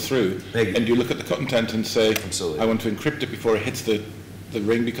as it goes through, and you look at the content and say, I want to encrypt it before it hits the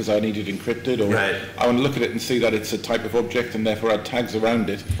ring because I need it encrypted, or I want to look at it and see that it's a type of object and therefore add tags around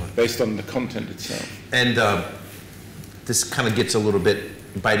it based on the content itself. And this kind of gets a little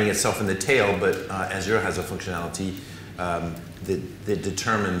bit biting itself in the tail, but Azure has a functionality that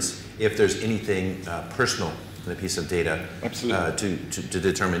determines if there's anything personal in a piece of data to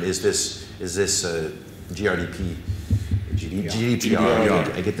determine is this GRDP,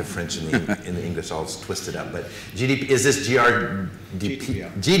 GDPR. I get the French and the English all twisted up, but is this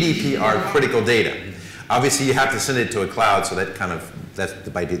GDPR critical data? Obviously, you have to send it to a cloud, so that's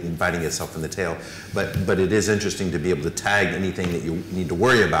biting itself in the tail. But it is interesting to be able to tag anything that you need to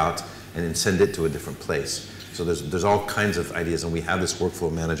worry about and then send it to a different place. So there's all kinds of ideas, and we have this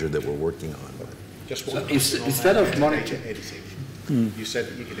workflow manager that we're working on. Just one question instead of metadata editing, you said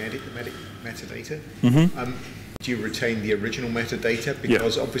that you can edit the metadata. Do you retain the original metadata?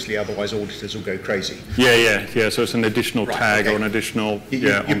 Because obviously otherwise auditors will go crazy. Yeah. So it's an additional tag or an additional,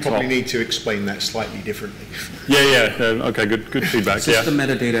 You probably need to explain that slightly differently. Okay, good feedback. It's just the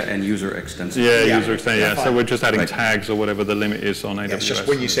metadata and user extension. User extension, So we're just adding tags or whatever the limit is on AWS. It's just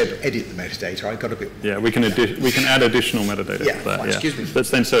when you said edit the metadata, I got a bit... Yeah, we can add additional metadata to that, Excuse me. That's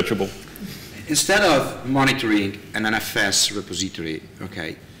then searchable. Instead of monitoring an NFS repository,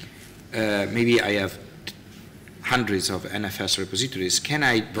 okay, maybe I have hundreds of NFS repositories. Can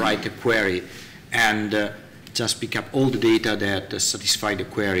I write a query and just pick up all the data that satisfy the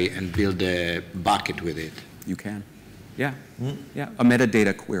query and build a bucket with it? You can. Yeah. A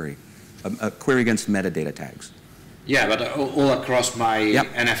metadata query. A query against metadata tags. Yeah, but all across my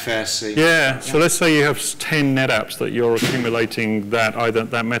NFS. So let's say you have 10 NetApps that you're accumulating that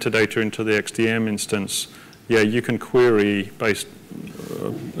metadata into the XDM instance. You can query based,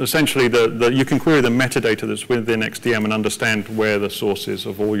 essentially you can query the metadata that's within XDM and understand where the source is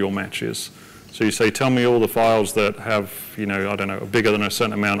of all your matches. So you say, tell me all the files that have, I don't know, bigger than a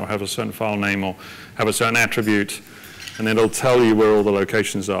certain amount or have a certain file name or have a certain attribute, and then it'll tell you where all the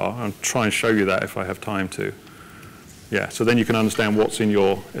locations are. I'll try and show you that if I have time to. So then you can understand what's in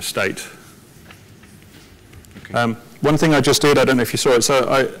your estate. Okay. One thing I just did, I don't know if you saw it, so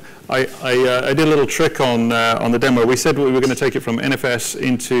I did a little trick on the demo. We said we were going to take it from NFS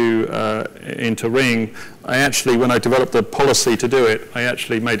into Ring. I actually, when I developed the policy to do it, I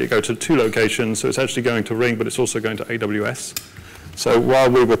actually made it go to 2 locations. So it's actually going to Ring, but it's also going to AWS. So while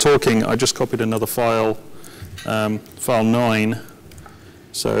we were talking, I just copied another file, file 9.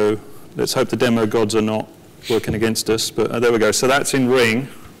 So let's hope the demo gods are not working against us. But there we go. So that's in Ring.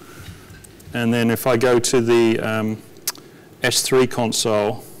 And then if I go to the S3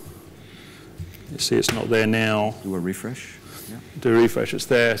 console, you see it's not there now. Do a refresh. Do a refresh, it's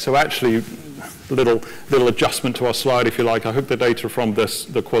there. So actually, a little adjustment to our slide, if you like. I hooked the data from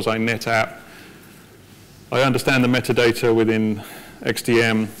the quasi-net app. I understand the metadata within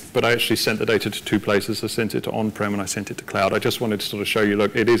XDM, but I actually sent the data to 2 places. I sent it to on-prem and I sent it to cloud. I just wanted to sort of show you,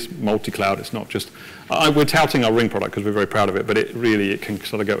 look, it is multi-cloud. It's not just, we're touting our Ring product because we're very proud of it, but it can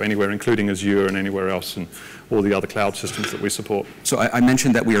sort of go anywhere, including Azure and anywhere else and all the other cloud systems that we support. So I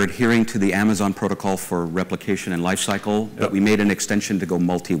mentioned that we are adhering to the Amazon protocol for replication and lifecycle, but we made an extension to go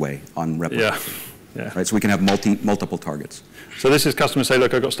multi-way on replication. Right, so we can have multiple targets. So this is customers say,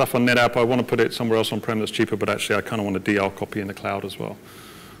 look, I've got stuff on NetApp, I want to put it somewhere else on-prem that's cheaper, but actually I kind of want a DR copy in the cloud as well.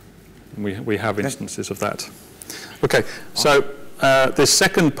 And we have instances of that. Okay, so the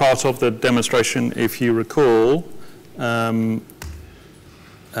second part of the demonstration, if you recall, there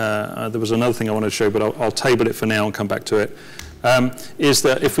was another thing I wanted to show, but I'll table it for now and come back to it, is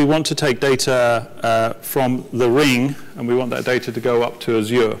that if we want to take data from the Ring and we want that data to go up to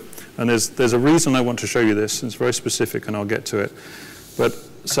Azure, and there's a reason I want to show you this, and it's very specific, and I'll get to it. But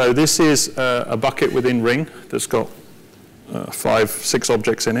so this is a bucket within Ring that's got 5, 6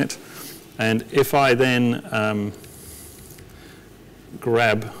 objects in it. And if I then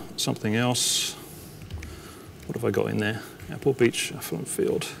grab something else, what have I got in there? Apple Beach, Affluent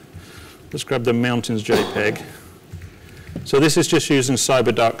Field. Let's grab the Mountains JPEG. So this is just using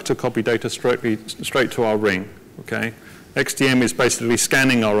CyberDuck to copy data straight to our Ring, okay? XDM is basically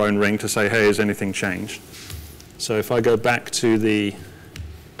scanning our own Ring to say, hey, has anything changed? So if I go back to the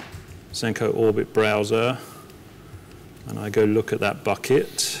ZENKO Orbit browser and I go look at that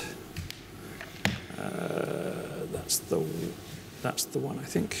bucket, that's the one, I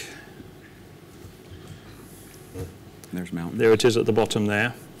think. There's Mountain. There it is at the bottom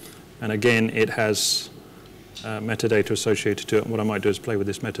there. And again, it has metadata associated to it. And what I might do is play with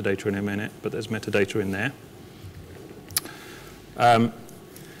this metadata in a minute, but there's metadata in there.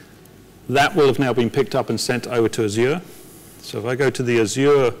 That will have now been picked up and sent over to Azure. So if I go to the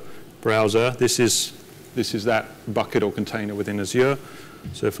Azure browser, this is that bucket or container within Azure.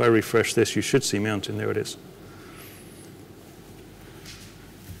 So if I refresh this, you should see Mountain. There it is.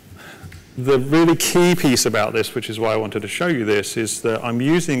 The really key piece about this, which is why I wanted to show you this, is that I'm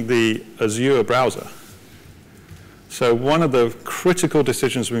using the Azure browser. So one of the critical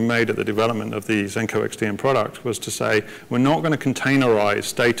decisions we made at the development of the ZENKO XDM product was to say, we're not going to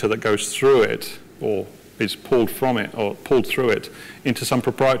containerize data that goes through it or is pulled from it or pulled through it into some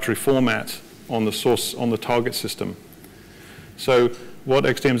proprietary format on the source, on the target system. So what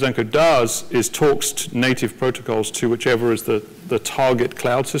XDM ZENKO does is talks native protocols to whichever is the target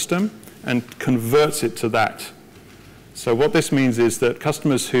cloud system and converts it to that. So what this means is that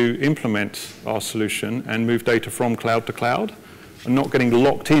customers who implement our solution and move data from cloud to cloud are not getting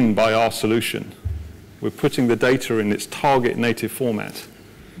locked in by our solution. We're putting the data in its target native format.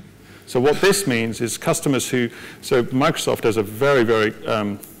 So what this means is customers who, so Microsoft has a very, very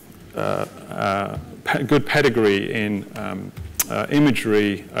good pedigree in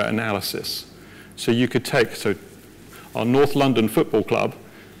imagery analysis. So you could take, so our North London Football Club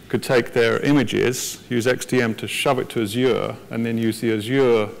could take their images, use XDM to shove it to Azure, and then use the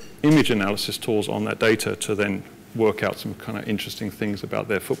Azure image analysis tools on that data to then work out some kind of interesting things about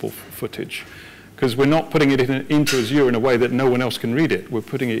their football footage. Because we're not putting it into Azure in a way that no one else can read it. We're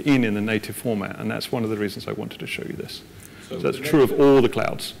putting it in the native format, and that's one of the reasons I wanted to show you this. So that's true of all the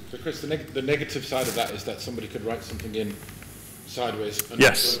clouds. So Chris, the negative side of that is that somebody could write something in sideways. And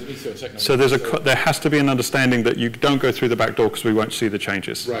yes. So there has to be an understanding that you don't go through the back door because we won't see the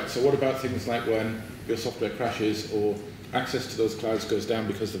changes. Right. So what about things like when your software crashes or access to those clouds goes down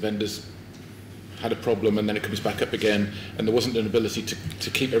because the vendors had a problem and then it comes back up again and there wasn't an ability to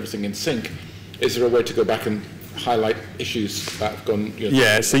keep everything in sync? Is there a way to go back and highlight issues that have gone?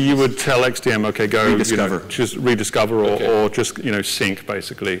 Yeah, so you would tell XDM, okay, go rediscover. Just rediscover or just sync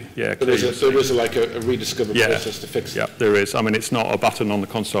basically. Yeah. But there is like a rediscover process to fix it. Yeah, there is. I mean, it's not a button on the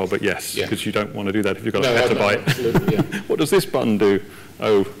console, but yes, because you don't want to do that if you've got a petabyte. Absolutely, yeah. What does this button do?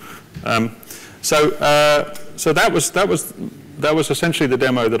 Oh, so that was essentially the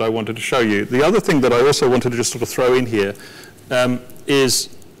demo that I wanted to show you. The other thing that I also wanted to just sort of throw in here is.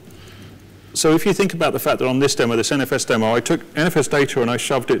 So if you think about the fact that on this demo, this NFS demo, I took NFS data and I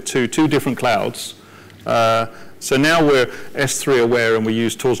shoved it to 2 different clouds. So now we're S3 aware and we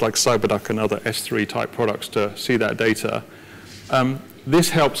use tools like CyberDuck and other S3 type products to see that data.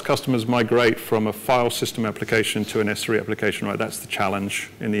 This helps customers migrate from a file system application to an S3 application, right? That's the challenge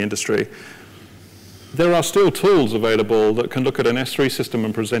in the industry. There are still tools available that can look at an S3 system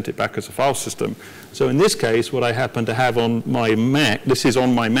and present it back as a file system. So in this case, what I happen to have on my Mac, this is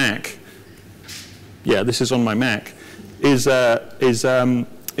on my Mac, yeah, this is on my Mac, is S3FS,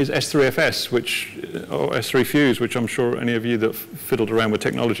 or S3 Fuse, which I'm sure any of you that fiddled around with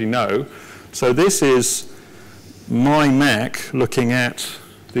technology know. So this is my Mac looking at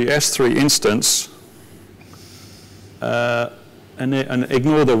the S3 instance, and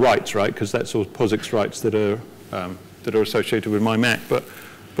ignore the writes, right? Because that's all POSIX writes that are associated with my Mac. But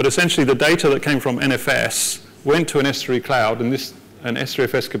essentially, the data that came from NFS went to an S3 cloud, and an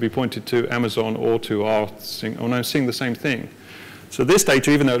S3FS could be pointed to Amazon or to our thing, and I'm seeing the same thing. So this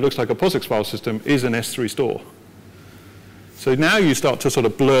data, even though it looks like a POSIX file system, is an S3 store. So now you start to sort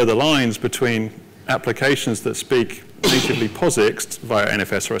of blur the lines between applications that speak natively POSIX via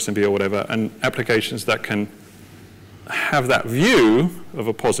NFS or SMB or whatever, and applications that can have that view of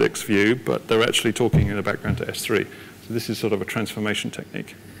a POSIX view, but they're actually talking in the background to S3. So this is sort of a transformation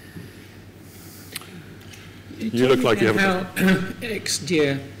technique. You look like you have how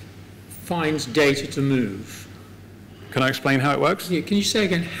XDM finds data to move. Can I explain how it works? Yeah, can you say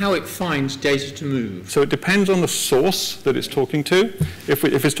again how it finds data to move? So it depends on the source that it's talking to. If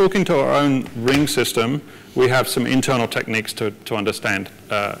it's talking to our own ring system, we have some internal techniques to understand,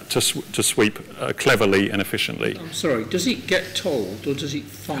 to sweep cleverly and efficiently. I'm sorry, does it get told or does it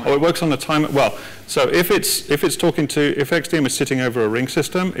find? Oh, it works on the time. Well, so if XDM is sitting over a ring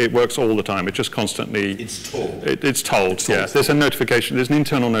system, it works all the time. It just constantly. It's told. It's told. Yeah. There's a notification. There's an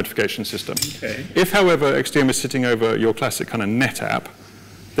internal notification system. Okay. If, however, XDM is sitting over your classic kind of net app,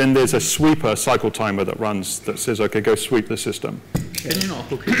 then there's a sweeper cycle timer that runs that says, okay, go sweep the system. Can you not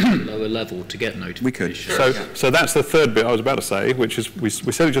hook it to a lower level to get notifications? We could. Sure. So that's the third bit I was about to say, which is, we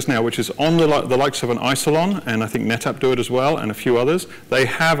said it just now, which is on the likes of an Isilon, and I think NetApp do it as well, and a few others. They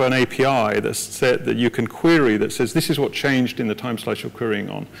have an API that you can query that says, this is what changed in the time slice you're querying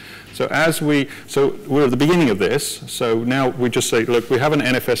on. So we're at the beginning of this, so now we just say, look, we have an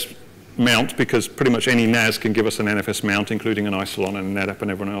NFS mount, because pretty much any NAS can give us an NFS mount, including an Isilon and NetApp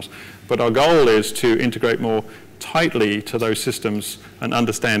and everyone else. But our goal is to integrate more tightly to those systems and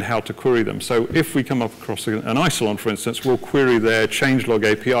understand how to query them. So if we come up across an Isilon, for instance, we'll query their changelog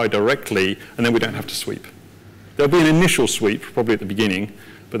API directly, and then we don't have to sweep. There'll be an initial sweep, probably at the beginning,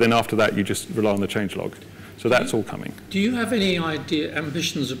 but then after that, you just rely on the changelog. So that's all coming. Do you have any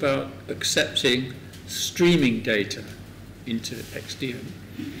ambitions about accepting streaming data into XDM?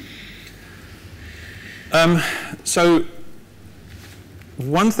 So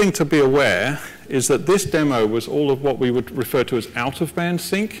one thing to be aware is that this demo was all of what we would refer to as out-of-band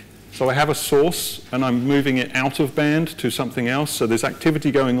sync. So I have a source, and I'm moving it out of band to something else. So there's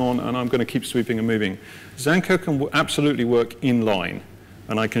activity going on, and I'm going to keep sweeping and moving. ZENKO can absolutely work in line.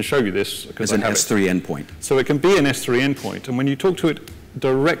 And I can show you this. As an S3 endpoint. So it can be an S3 endpoint. And when you talk to it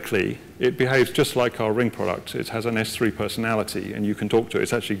directly, it behaves just like our Ring product. It has an S3 personality, and you can talk to it.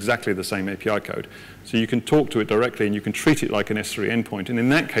 It's actually exactly the same API code. So you can talk to it directly, and you can treat it like an S3 endpoint. And in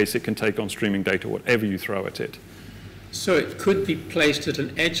that case, it can take on streaming data, whatever you throw at it. So it could be placed at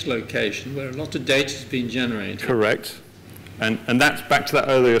an edge location where a lot of data is being generated. Correct. And that's back to that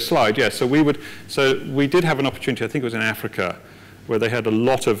earlier slide. Yeah. So we did have an opportunity. I think it was in Africa, where they had a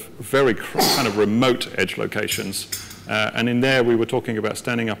lot of very kind of remote edge locations. And in there, we were talking about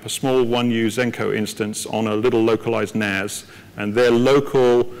standing up a small 1U ZENKO instance on a little localized NAS, and their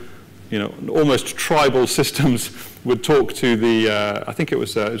local, almost tribal systems would talk to the, I think it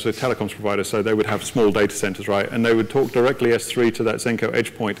was a telecoms provider, so they would have small data centers, right? And they would talk directly S3 to that ZENKO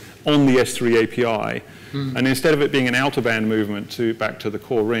edge point on the S3 API. And instead of it being an out-of-band movement back to the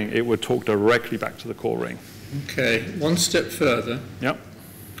core ring, it would talk directly back to the core ring. Okay, one step further. Yep.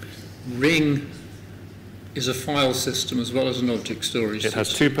 Ring is a file system as well as an object storage system. It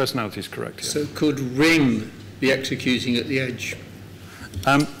has two personalities, correct. Yeah. So could Ring be executing at the edge?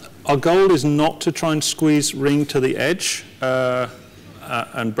 Our goal is not to try and squeeze Ring to the edge.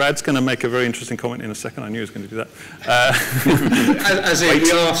 And Brad's going to make a very interesting comment in a second. I knew he was going to do that. As in,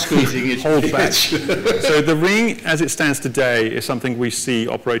 we are squeezing it. Hold back. So the Ring, as it stands today, is something we see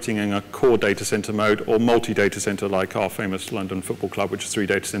operating in a core data center mode or multi-data center, like our famous London Football Club, which is 3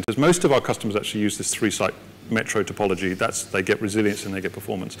 data centers. Most of our customers actually use this 3-site metro topology. They get resilience and they get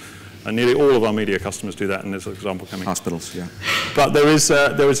performance. And nearly all of our media customers do that, and there's an example coming. Hospitals, yeah. But there is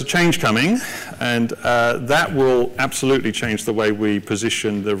a change coming, and that will absolutely change the way we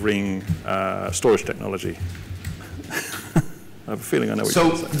position the Ring storage technology. I have a feeling I know what you're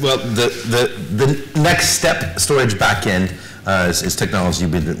going to say. Well, the next step, storage backend, is technology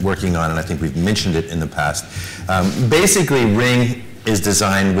you've been working on, and I think we've mentioned it in the past. Basically, Ring is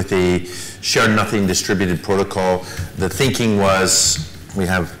designed with a shared nothing distributed protocol. The thinking was we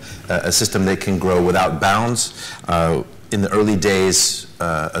have a system that can grow without bounds. In the early days,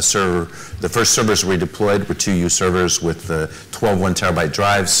 the first servers we deployed were 2U servers with 12 1 terabyte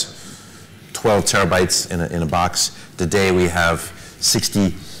drives, 12 terabytes in a box. Today we have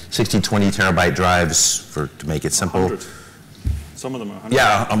 60 20 terabyte drives to make it simple. 100. Some of them are 100.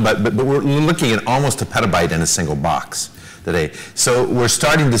 Yeah, but we're looking at almost a petabyte in a single box today. So we're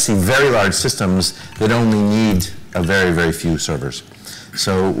starting to see very large systems that only need a very, very few servers.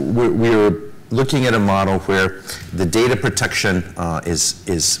 So we're looking at a model where the data protection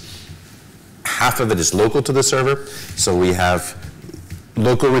is half of it is local to the server. So we have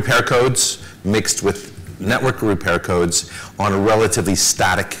local repair codes mixed with network repair codes on a relatively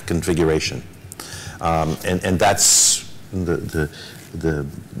static configuration. And that's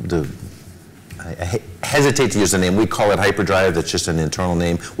I hesitate to use the name. We call it hyperdrive. That's just an internal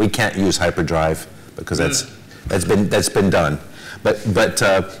name. We can't use hyperdrive because that's been done. But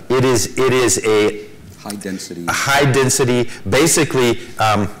it is a high density. Basically,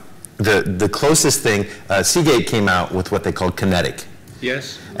 the closest thing, Seagate came out with what they called Kinetic.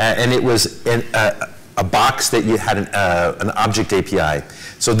 Yes. And it was a box that you had an object API.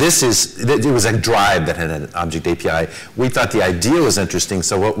 So it was a drive that had an object API. We thought the idea was interesting,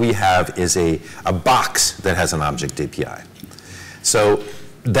 so what we have is a box that has an object API. So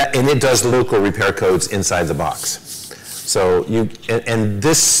and it does local repair codes inside the box. So and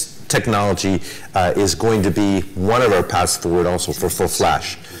this technology is going to be one of our paths forward also for full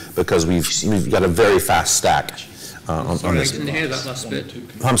flash, because we've got a very fast stack on this. I didn't hear that last bit.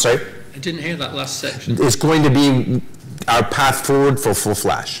 I'm sorry? I didn't hear that last section. It's going to be our path forward for full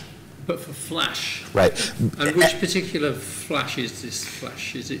flash. But for flash? Right. And which particular flash is this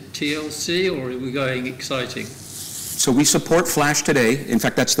flash? Is it TLC, or are we going exciting? So we support flash today. In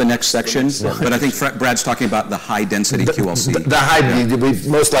fact, that's the next section. But I think Brad's talking about the high-density QLC. The high, would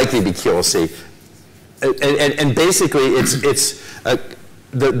most likely be QLC. And basically,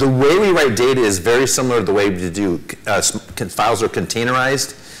 the way we write data is very similar to the way we do files are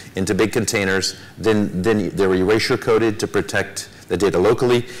containerized into big containers, then they're erasure coded to protect the data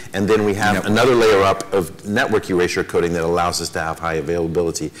locally, and then we have another layer up of network erasure coding that allows us to have high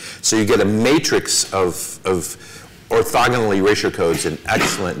availability. So you get a matrix of orthogonal erasure codes and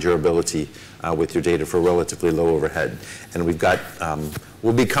excellent durability with your data for relatively low overhead. And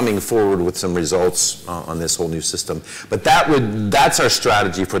we'll be coming forward with some results on this whole new system. But that's our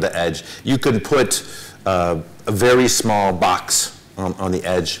strategy for the edge. You can put a very small box on the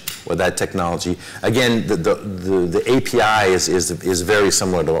edge with that technology. Again, the API is very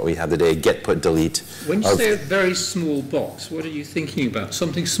similar to what we have today, get, put, delete. When you say a very small box, what are you thinking about?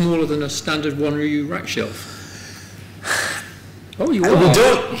 Something smaller than a standard 1U rack shelf? Oh, you are.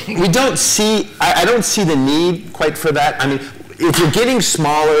 We don't see, I don't see the need quite for that. I mean, if you're getting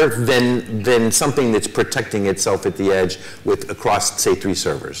smaller than something that's protecting itself at the edge across, say, 3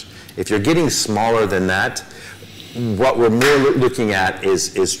 servers, if you're getting smaller than that, what we're more looking at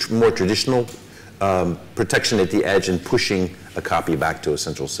is more traditional protection at the edge and pushing a copy back to a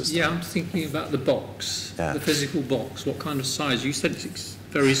central system. Yeah, I'm thinking about the box, the physical box. What kind of size? You said it's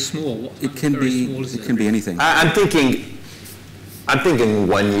very small. It can be anything. I'm thinking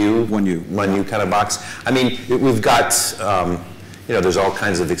 1U kind of box. I mean, we've got there's all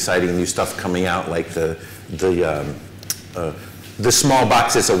kinds of exciting new stuff coming out, like the small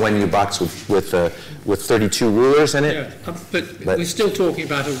box is a 1U box with 32 rulers in it. Yeah, but we're still talking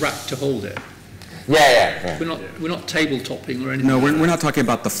about a rack to hold it. Yeah. We're not tabletopping or anything. No, we're not talking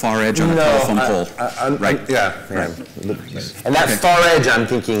about the far edge on a telephone pole. Right. And that far edge, I'm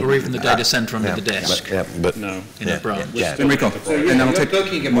thinking, or even the data center under the desk. But no, in a branch. Enrico, so you're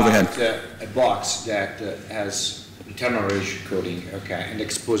talking about a box that has internal erasure coding, and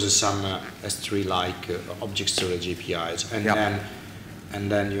exposes some S3-like object storage APIs, and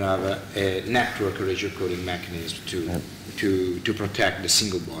then you have a network erasure coding mechanism to protect the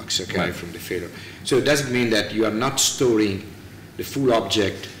single box, from the failure. So does it mean that you are not storing the full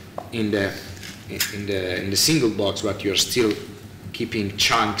object in the single box, but you are still keeping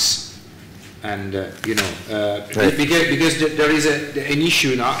chunks, and because there is an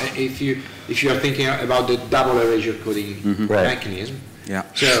issue now if you are thinking about the double erasure coding mechanism. Yeah.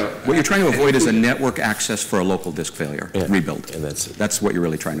 So what you're trying to avoid is a network access for a local disk failure rebuild. And that's what you're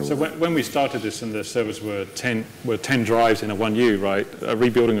really trying to avoid. So when we started this and the servers were 10 drives in a 1U, right?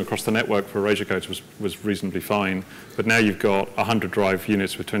 Rebuilding across the network for erasure codes was reasonably fine. But now you've got 100 drive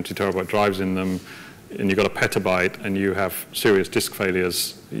units with 20 terabyte drives in them, and you've got a petabyte, and you have serious disk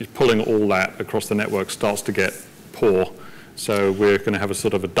failures. Pulling all that across the network starts to get poor. So we're going to have a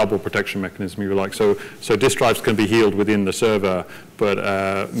sort of a double protection mechanism, if you like. So disk drives can be healed within the server, but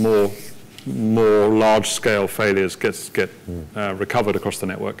more large-scale failures get recovered across the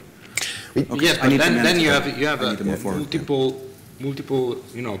network. Yes, but then you have multiple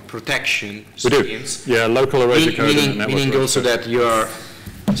protection schemes. Yeah, local erasure code and network. Meaning also that you are.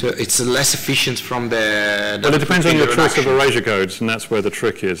 So it's less efficient from the... Well, it depends on your choice of erasure codes, and that's where the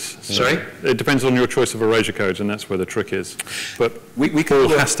trick is. Sorry? It depends on your choice of erasure codes, and that's where the trick is. But we can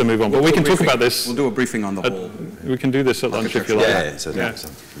has to move on. But we can talk about this. We'll do a briefing on the whole. We can do this at lunch if you like.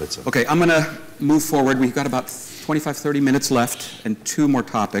 Okay, I'm going to move forward. We've got about 25, 30 minutes left and 2 more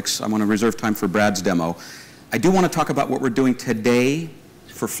topics. I'm going to reserve time for Brad's demo. I do want to talk about what we're doing today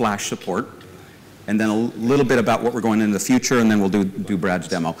for Flash support, and then a little bit about what we're going in the future, and then we'll do Brad's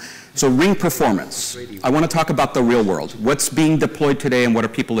demo. So ring performance. I want to talk about the real world. What's being deployed today and what are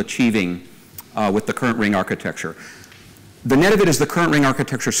people achieving with the current ring architecture? The net of it is the current ring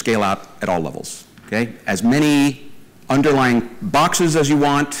architecture scale out at all levels. Okay? As many underlying boxes as you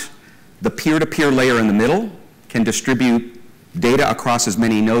want. The peer-to-peer layer in the middle can distribute data across as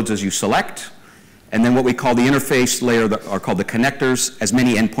many nodes as you select. And then what we call the interface layer that are called the connectors, as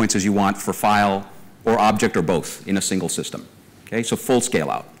many endpoints as you want for file or object or both in a single system. Okay, so full scale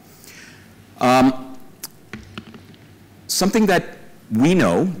out. Something that we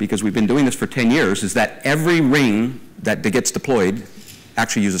know, because we've been doing this for 10 years, is that every ring that gets deployed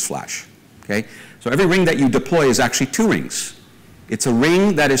actually uses Flash. Okay, so every ring that you deploy is actually 2 rings. It's a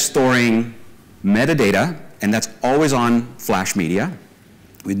ring that is storing metadata, and that's always on Flash media.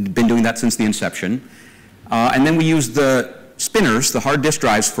 We've been doing that since the inception. And then we use the spinners, the hard disk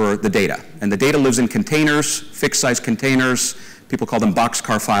drives, for the data. And the data lives in containers, fixed-size containers. People call them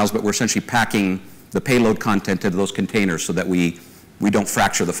boxcar files, but we're essentially packing the payload content into those containers so that we don't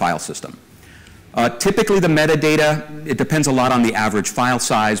fracture the file system. Typically, the metadata, it depends a lot on the average file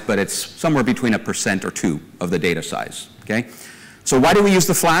size, but it's somewhere between 1% or 2% of the data size. Okay? So why do we use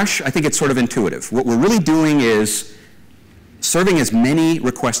the Flash? I think it's sort of intuitive. What we're really doing is serving as many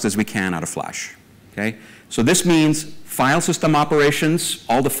requests as we can out of Flash. Okay? So this means file system operations,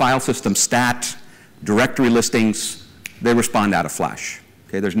 all the file system stat, directory listings, they respond out of Flash.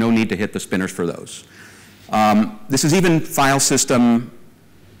 Okay? There's no need to hit the spinners for those. This is even file system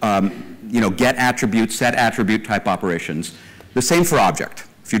get attribute, set attribute type operations. The same for object.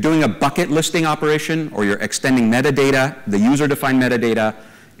 If you're doing a bucket listing operation or you're extending metadata, the user-defined metadata,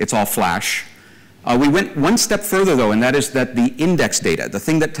 it's all Flash. We went one step further, though, and that is that the index data, the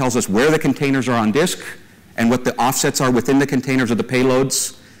thing that tells us where the containers are on disk and what the offsets are within the containers of the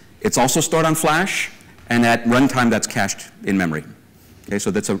payloads, it's also stored on Flash, and at runtime that's cached in memory. Okay,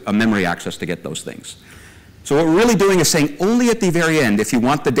 so that's a memory access to get those things. So what we're really doing is saying only at the very end, if you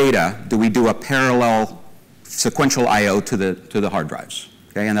want the data, do we do a parallel sequential I/O to the hard drives.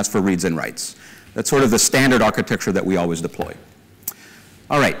 Okay, and that's for reads and writes. That's sort of the standard architecture that we always deploy.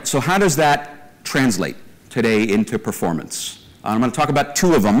 All right, so how does that translate today into performance? I'm going to talk about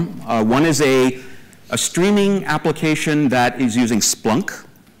two of them. One is a streaming application that is using Splunk,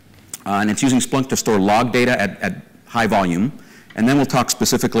 and it's using Splunk to store log data at high volume. And then we'll talk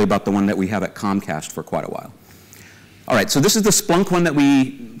specifically about the one that we have at Comcast for quite a while. All right, so this is the Splunk one that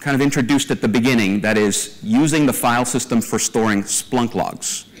we kind of introduced at the beginning that is using the file system for storing Splunk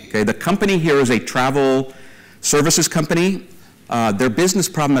logs. Okay, the company here is a travel services company. Their business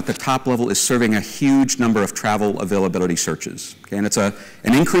problem at the top level is serving a huge number of travel availability searches. Okay, and it's an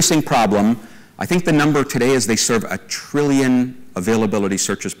increasing problem. I think the number today is they serve 1 trillion availability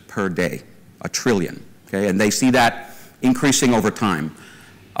searches per day, 1 trillion. Okay, and they see that increasing over time.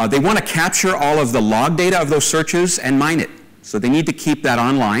 They want to capture all of the log data of those searches and mine it. So they need to keep that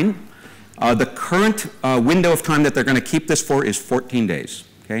online. The current window of time that they're going to keep this for is 14 days.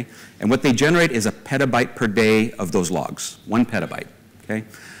 Okay? And what they generate is 1 petabyte per day of those logs, 1 petabyte. Okay?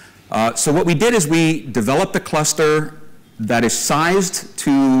 So what we did is we developed a cluster that is sized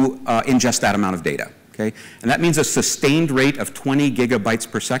to ingest that amount of data. Okay? And that means a sustained rate of 20 gigabytes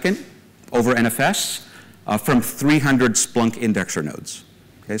per second over NFS from 300 Splunk indexer nodes.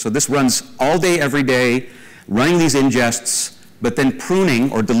 Okay? So this runs all day, every day, running these ingests, but then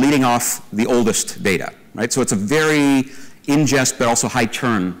pruning or deleting off the oldest data. Right? So it's a very ingest, but also high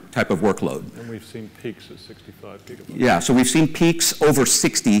churn type of workload. And we've seen peaks at 65 gigabytes. Yeah, so we've seen peaks over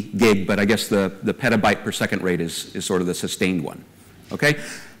 60 gig, but I guess the petabyte per second rate is sort of the sustained one. Okay?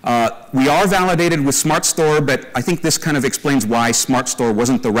 We are validated with SmartStore, but I think this kind of explains why SmartStore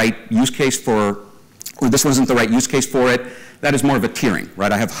wasn't the right use case for, or this wasn't the right use case for it. That is more of a tiering,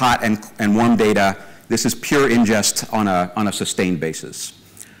 right? I have hot and warm data. This is pure ingest on a sustained basis.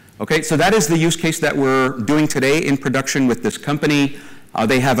 Okay, so that is the use case that we're doing today in production with this company.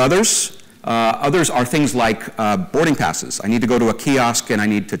 They have others. Others are things like boarding passes. I need to go to a kiosk and I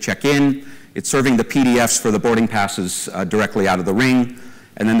need to check in. It's serving the PDFs for the boarding passes directly out of the ring.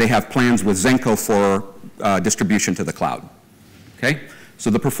 And then they have plans with ZENKO for distribution to the cloud. Okay?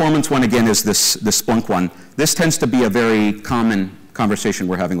 So the performance one, again, is this Splunk one. This tends to be a very common conversation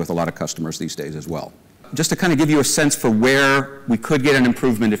we're having with a lot of customers these days as well. Just to kind of give you a sense for where we could get an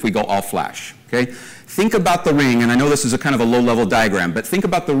improvement if we go all flash. Okay? Think about the ring, and I know this is a kind of a low-level diagram, but think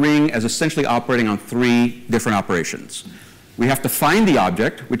about the ring as essentially operating on 3 different operations. We have to find the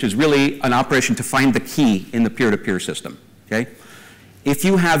object, which is really an operation to find the key in the peer-to-peer system. Okay? If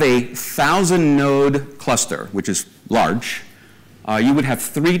you have a 1,000-node cluster, which is large, you would have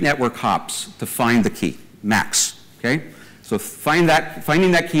 3 network hops to find the key, max. Okay? So finding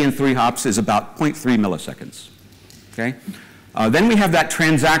that key in 3 hops is about 0.3 milliseconds. Okay? Then we have that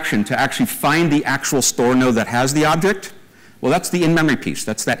transaction to actually find the actual store node that has the object. Well, that's the in-memory piece.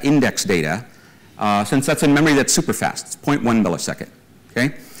 That's that index data. Since that's in memory, that's super fast. It's 0.1 millisecond.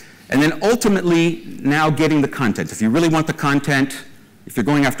 Okay? And then ultimately, now getting the content. If you really want the content, if you're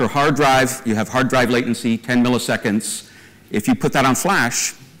going after a hard drive, you have hard drive latency, 10 milliseconds. If you put that on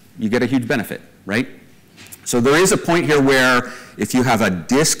flash, you get a huge benefit, right? So there is a point here where if you have a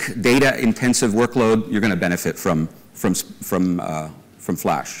disk data intensive workload, you're going to benefit from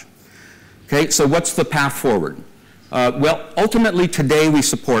flash. Okay, so what's the path forward? Well, ultimately today we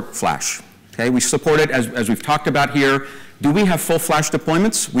support flash. Okay, we support it as we've talked about here. Do we have full flash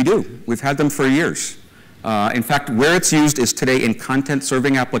deployments? We do. We've had them for years. In fact, where it's used is today in content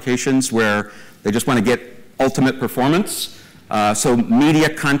serving applications where they just want to get ultimate performance. So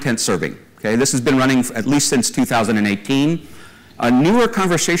media content serving. Okay, this has been running at least since 2018. Newer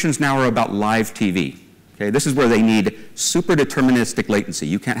conversations now are about live TV. Okay, this is where they need super deterministic latency.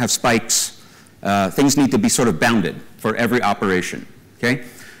 You can't have spikes. Things need to be sort of bounded for every operation. Okay,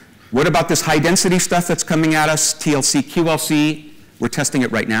 what about this high density stuff that's coming at us? TLC, QLC. We're testing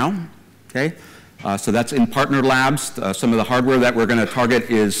it right now. Okay, so that's in partner labs. Some of the hardware that we're going to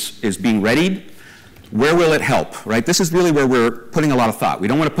target is being readied. Where will it help, right? This is really where we're putting a lot of thought. We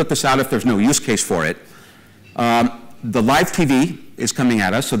don't want to put this out if there's no use case for it. The live TV is coming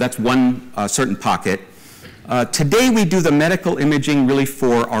at us, so that's one certain pocket. Today we do the medical imaging really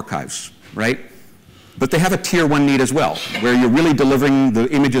for archives, right? But they have a tier 1 need as well, where you're really delivering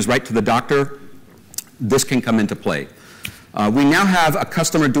the images right to the doctor. This can come into play. We now have a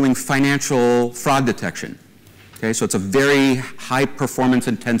customer doing financial fraud detection. Okay, so it's a very high performance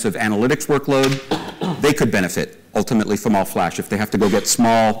intensive analytics workload. They could benefit ultimately from all flash if they have to go get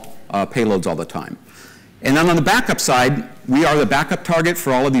small payloads all the time. And then on the backup side, we are the backup target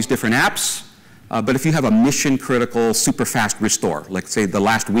for all of these different apps. But if you have a mission critical super fast restore, like say the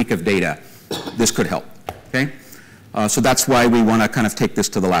last week of data, this could help. Okay? So that's why we want to kind of take this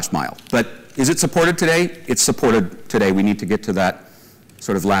to the last mile. But is it supported today? It's supported today. We need to get to that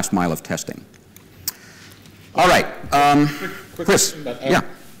sort of last mile of testing. All right, quick Chris. question, Yeah.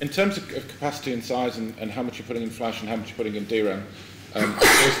 In terms of capacity and size and how much you're putting in flash and how much you're putting in DRAM,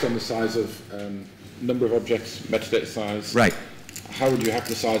 based on the size of number of objects, metadata size, right? How would you have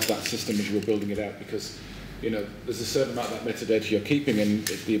to size that system as you were building it out? Because there's a certain amount of that metadata you're keeping, and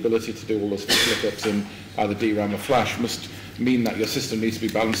the ability to do all those lookups in either DRAM or flash must mean that your system needs to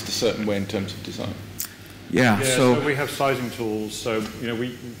be balanced a certain way in terms of design. Yeah. So we have sizing tools. So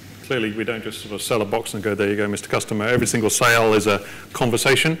clearly we don't just sort of sell a box and go, there you go, Mr. Customer. Every single sale is a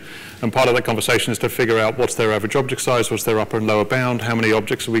conversation, and part of that conversation is to figure out what's their average object size, what's their upper and lower bound, how many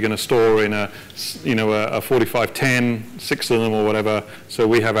objects are we going to store in a 4510, 6 of them or whatever. So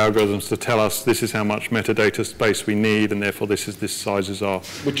we have algorithms to tell us this is how much metadata space we need, and therefore this sizes are.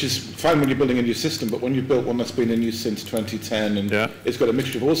 Which is fine when you're building a new system, but when you've built one that's been in use since 2010 and it's got a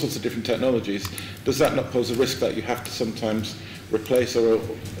mixture of all sorts of different technologies, does that not pose a risk that you have to sometimes replace or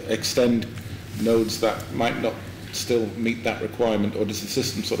extend nodes that might not still meet that requirement, or does the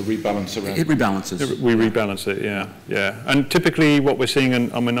system sort of rebalance around? It rebalances. We rebalance it, yeah. And typically what we're seeing,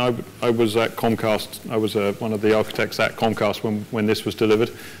 and I mean, I was at Comcast, I was one of the architects at Comcast when this was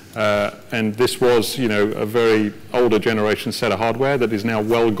delivered, and this was, a very older generation set of hardware that is now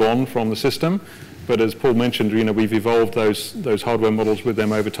well gone from the system. But as Paul mentioned, we've evolved those hardware models with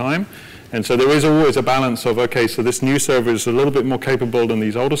them over time. And so there is always a balance of, okay, so this new server is a little bit more capable than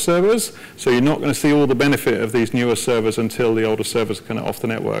these older servers, so you're not going to see all the benefit of these newer servers until the older servers are kind of off the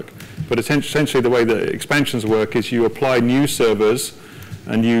network. But essentially the way that expansions work is you apply new servers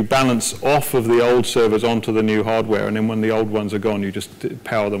and you balance off of the old servers onto the new hardware, and then when the old ones are gone, you just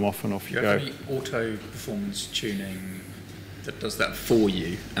power them off and off you go. Do you have any auto performance tuning that does that for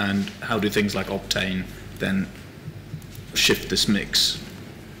you, and how do things like Optane then shift this mix?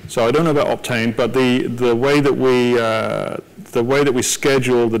 So I don't know about Optane, but the way that we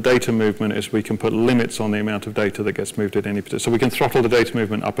schedule the data movement is we can put limits on the amount of data that gets moved at any particular. So we can throttle the data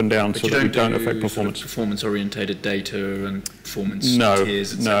movement up and down so that we don't affect performance. Sort of performance-orientated data and performance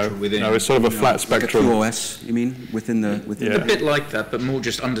tiers, etc. within. No, it's sort of a flat spectrum. Like a QoS, you mean, within the. A bit like that, but more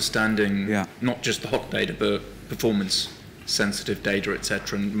just understanding not just the hot data, but performance. Sensitive data,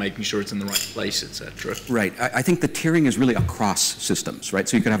 etc., and making sure it's in the right place, etc. Right. I think the tiering is really across systems, right?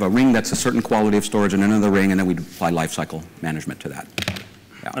 So you could have a ring that's a certain quality of storage and another ring, and then we'd apply lifecycle management to that.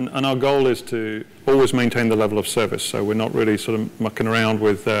 Yeah. And our goal is to always maintain the level of service. So we're not really sort of mucking around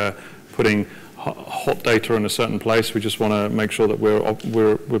with putting hot data in a certain place. We just want to make sure that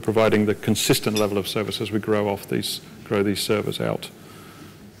we're providing the consistent level of service as we grow these servers out.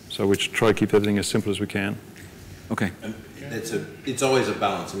 So we try to keep everything as simple as we can. Okay. It's always a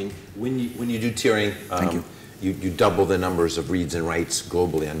balance. I mean, when you do tiering, you double the numbers of reads and writes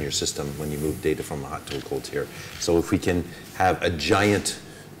globally on your system when you move data from a hot to a cold tier. So if we can have a giant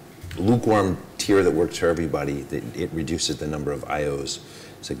lukewarm tier that works for everybody, it reduces the number of IOs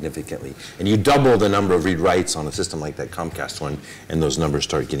significantly. And you double the number of read-writes on a system like that Comcast one, and those numbers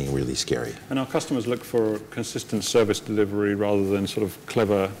start getting really scary. And our customers look for consistent service delivery rather than sort of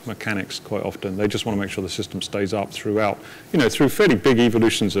clever mechanics quite often. They just want to make sure the system stays up throughout, through fairly big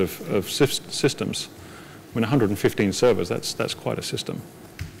evolutions of systems. I mean, 115 servers, that's quite a system.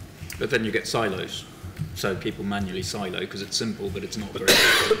 But then you get silos. So people manually silo because it's simple, but it's not very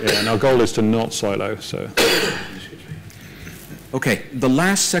good. Yeah, and our goal is to not silo, so. Okay, the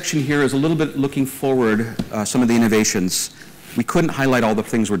last section here is a little bit looking forward, some of the innovations. We couldn't highlight all the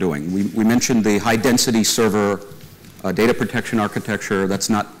things we're doing. We mentioned the high-density server data protection architecture. That's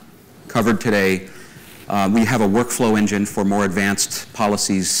not covered today. We have a workflow engine for more advanced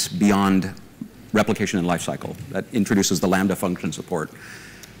policies beyond replication and lifecycle that introduces the Lambda function support.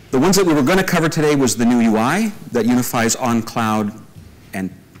 The ones that we were going to cover today was the new UI that unifies on cloud and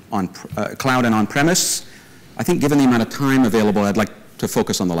on-premise. I think given the amount of time available, I'd like to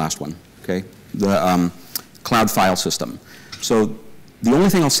focus on the last one, okay? The cloud file system. So the only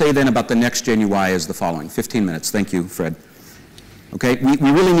thing I'll say then about the next-gen UI is the following. 15 minutes. Thank you, Fred. Okay,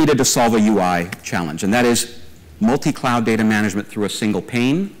 we really needed to solve a UI challenge, and that is multi-cloud data management through a single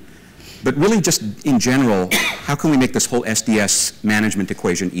pane. But really just in general, how can we make this whole SDS management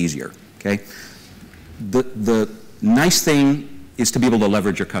equation easier, okay? The nice thing is to be able to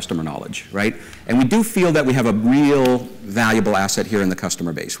leverage your customer knowledge, right? And we do feel that we have a real valuable asset here in the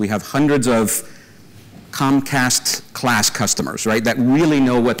customer base. We have hundreds of Comcast class customers, right, that really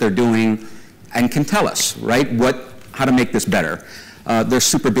know what they're doing and can tell us, right, how to make this better. They're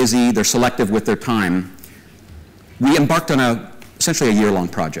super busy, they're selective with their time. We embarked on essentially a year-long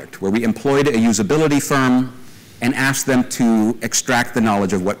project where we employed a usability firm and asked them to extract the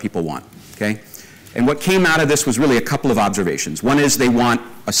knowledge of what people want, okay? And what came out of this was really a couple of observations. One is they want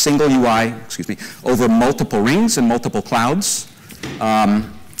a single UI, over multiple rings and multiple clouds. We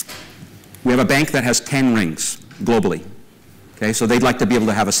have a bank that has 10 rings globally. Okay, so they'd like to be able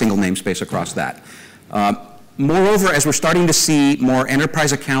to have a single namespace across that. Moreover, as we're starting to see more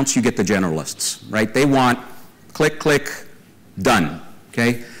enterprise accounts, you get the generalists, right? They want click, click, done,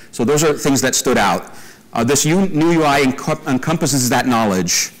 okay? So those are things that stood out. This new UI encompasses that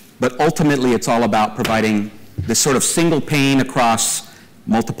knowledge, but ultimately it's all about providing this sort of single pane across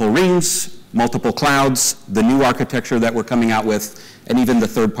multiple rings, multiple clouds, the new architecture that we're coming out with, and even the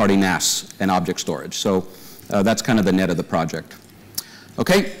third-party NAS and object storage. So that's kind of the net of the project.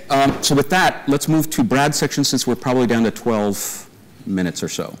 Okay, so with that, let's move to Brad's section since we're probably down to 12 minutes or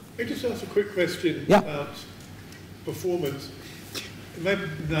so. Can I just ask a quick question Yeah. about performance? It may be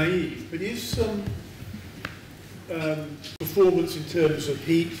naive, but is some performance in terms of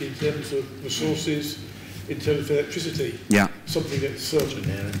heat, in terms of resources, in terms of electricity, something that's,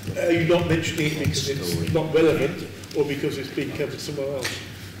 are you not mentioning it because it's not relevant or because it's being covered somewhere else?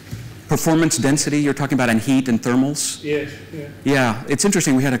 Performance density, you're talking about in heat and thermals? Yes, yeah. Yeah, it's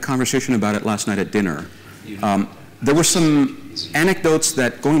interesting. We had a conversation about it last night at dinner. There were some anecdotes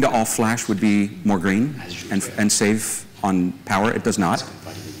that going to all flash would be more green and save on power. It does not.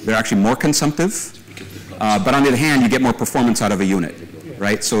 They're actually more consumptive. But on the other hand, you get more performance out of a unit,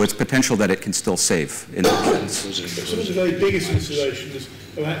 right? So it's potential that it can still save in that sense. But some of the very biggest installations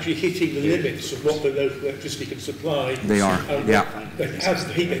are actually hitting the limits of what the local electricity can supply. They are, yeah. As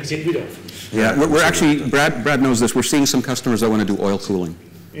the heat they can get rid of. Yeah, we're actually, Brad knows this, we're seeing some customers that want to do oil cooling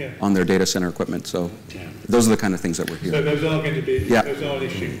on their data center equipment. So those are the kind of things that we're hearing. So those are going to be, those are an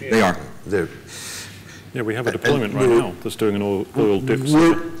issue. Yeah. They are. Yeah, we have a deployment right now that's doing an oil dip.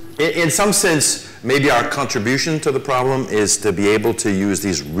 In some sense, maybe our contribution to the problem is to be able to use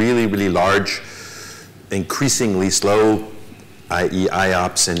these really, really large, increasingly slow, i.e.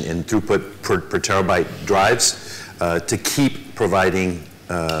 IOPS and throughput per terabyte drives to keep providing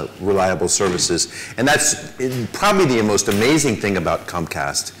reliable services. And that's probably the most amazing thing about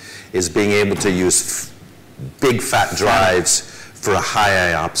Comcast is being able to use big fat drives for a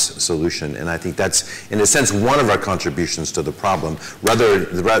high IOPS solution. And I think that's, in a sense, one of our contributions to the problem,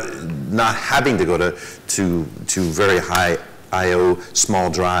 rather not having to go to very high I/O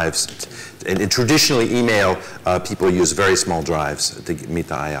small drives. And traditionally, email, people use very small drives to meet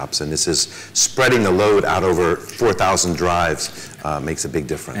the IOPS. And this is spreading the load out over 4,000 drives makes a big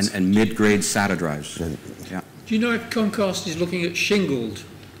difference. And mid-grade SATA drives. Yeah. Do you know if Comcast is looking at shingled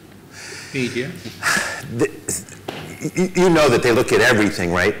media? You know that they look at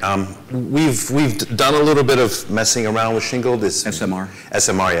everything, right? We've done a little bit of messing around with shingled. SMR.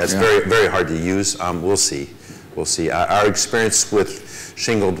 SMR, yeah. It's very, very hard to use. We'll see. We'll see. Our experience with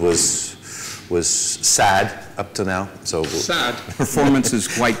shingled was sad up to now. So sad. Performance is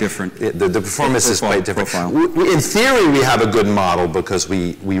quite different. The performance is quite different. In theory, we have a good model because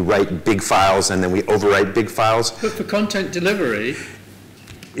we write big files and then we overwrite big files. But for content delivery,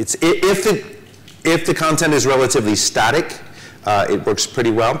 it's if the content is relatively static, it works pretty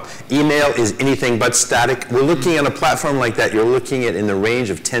well. Email is anything but static. We're looking at a platform like that, you're looking at in the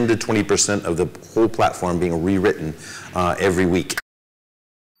range of 10 to 20% of the whole platform being rewritten every week.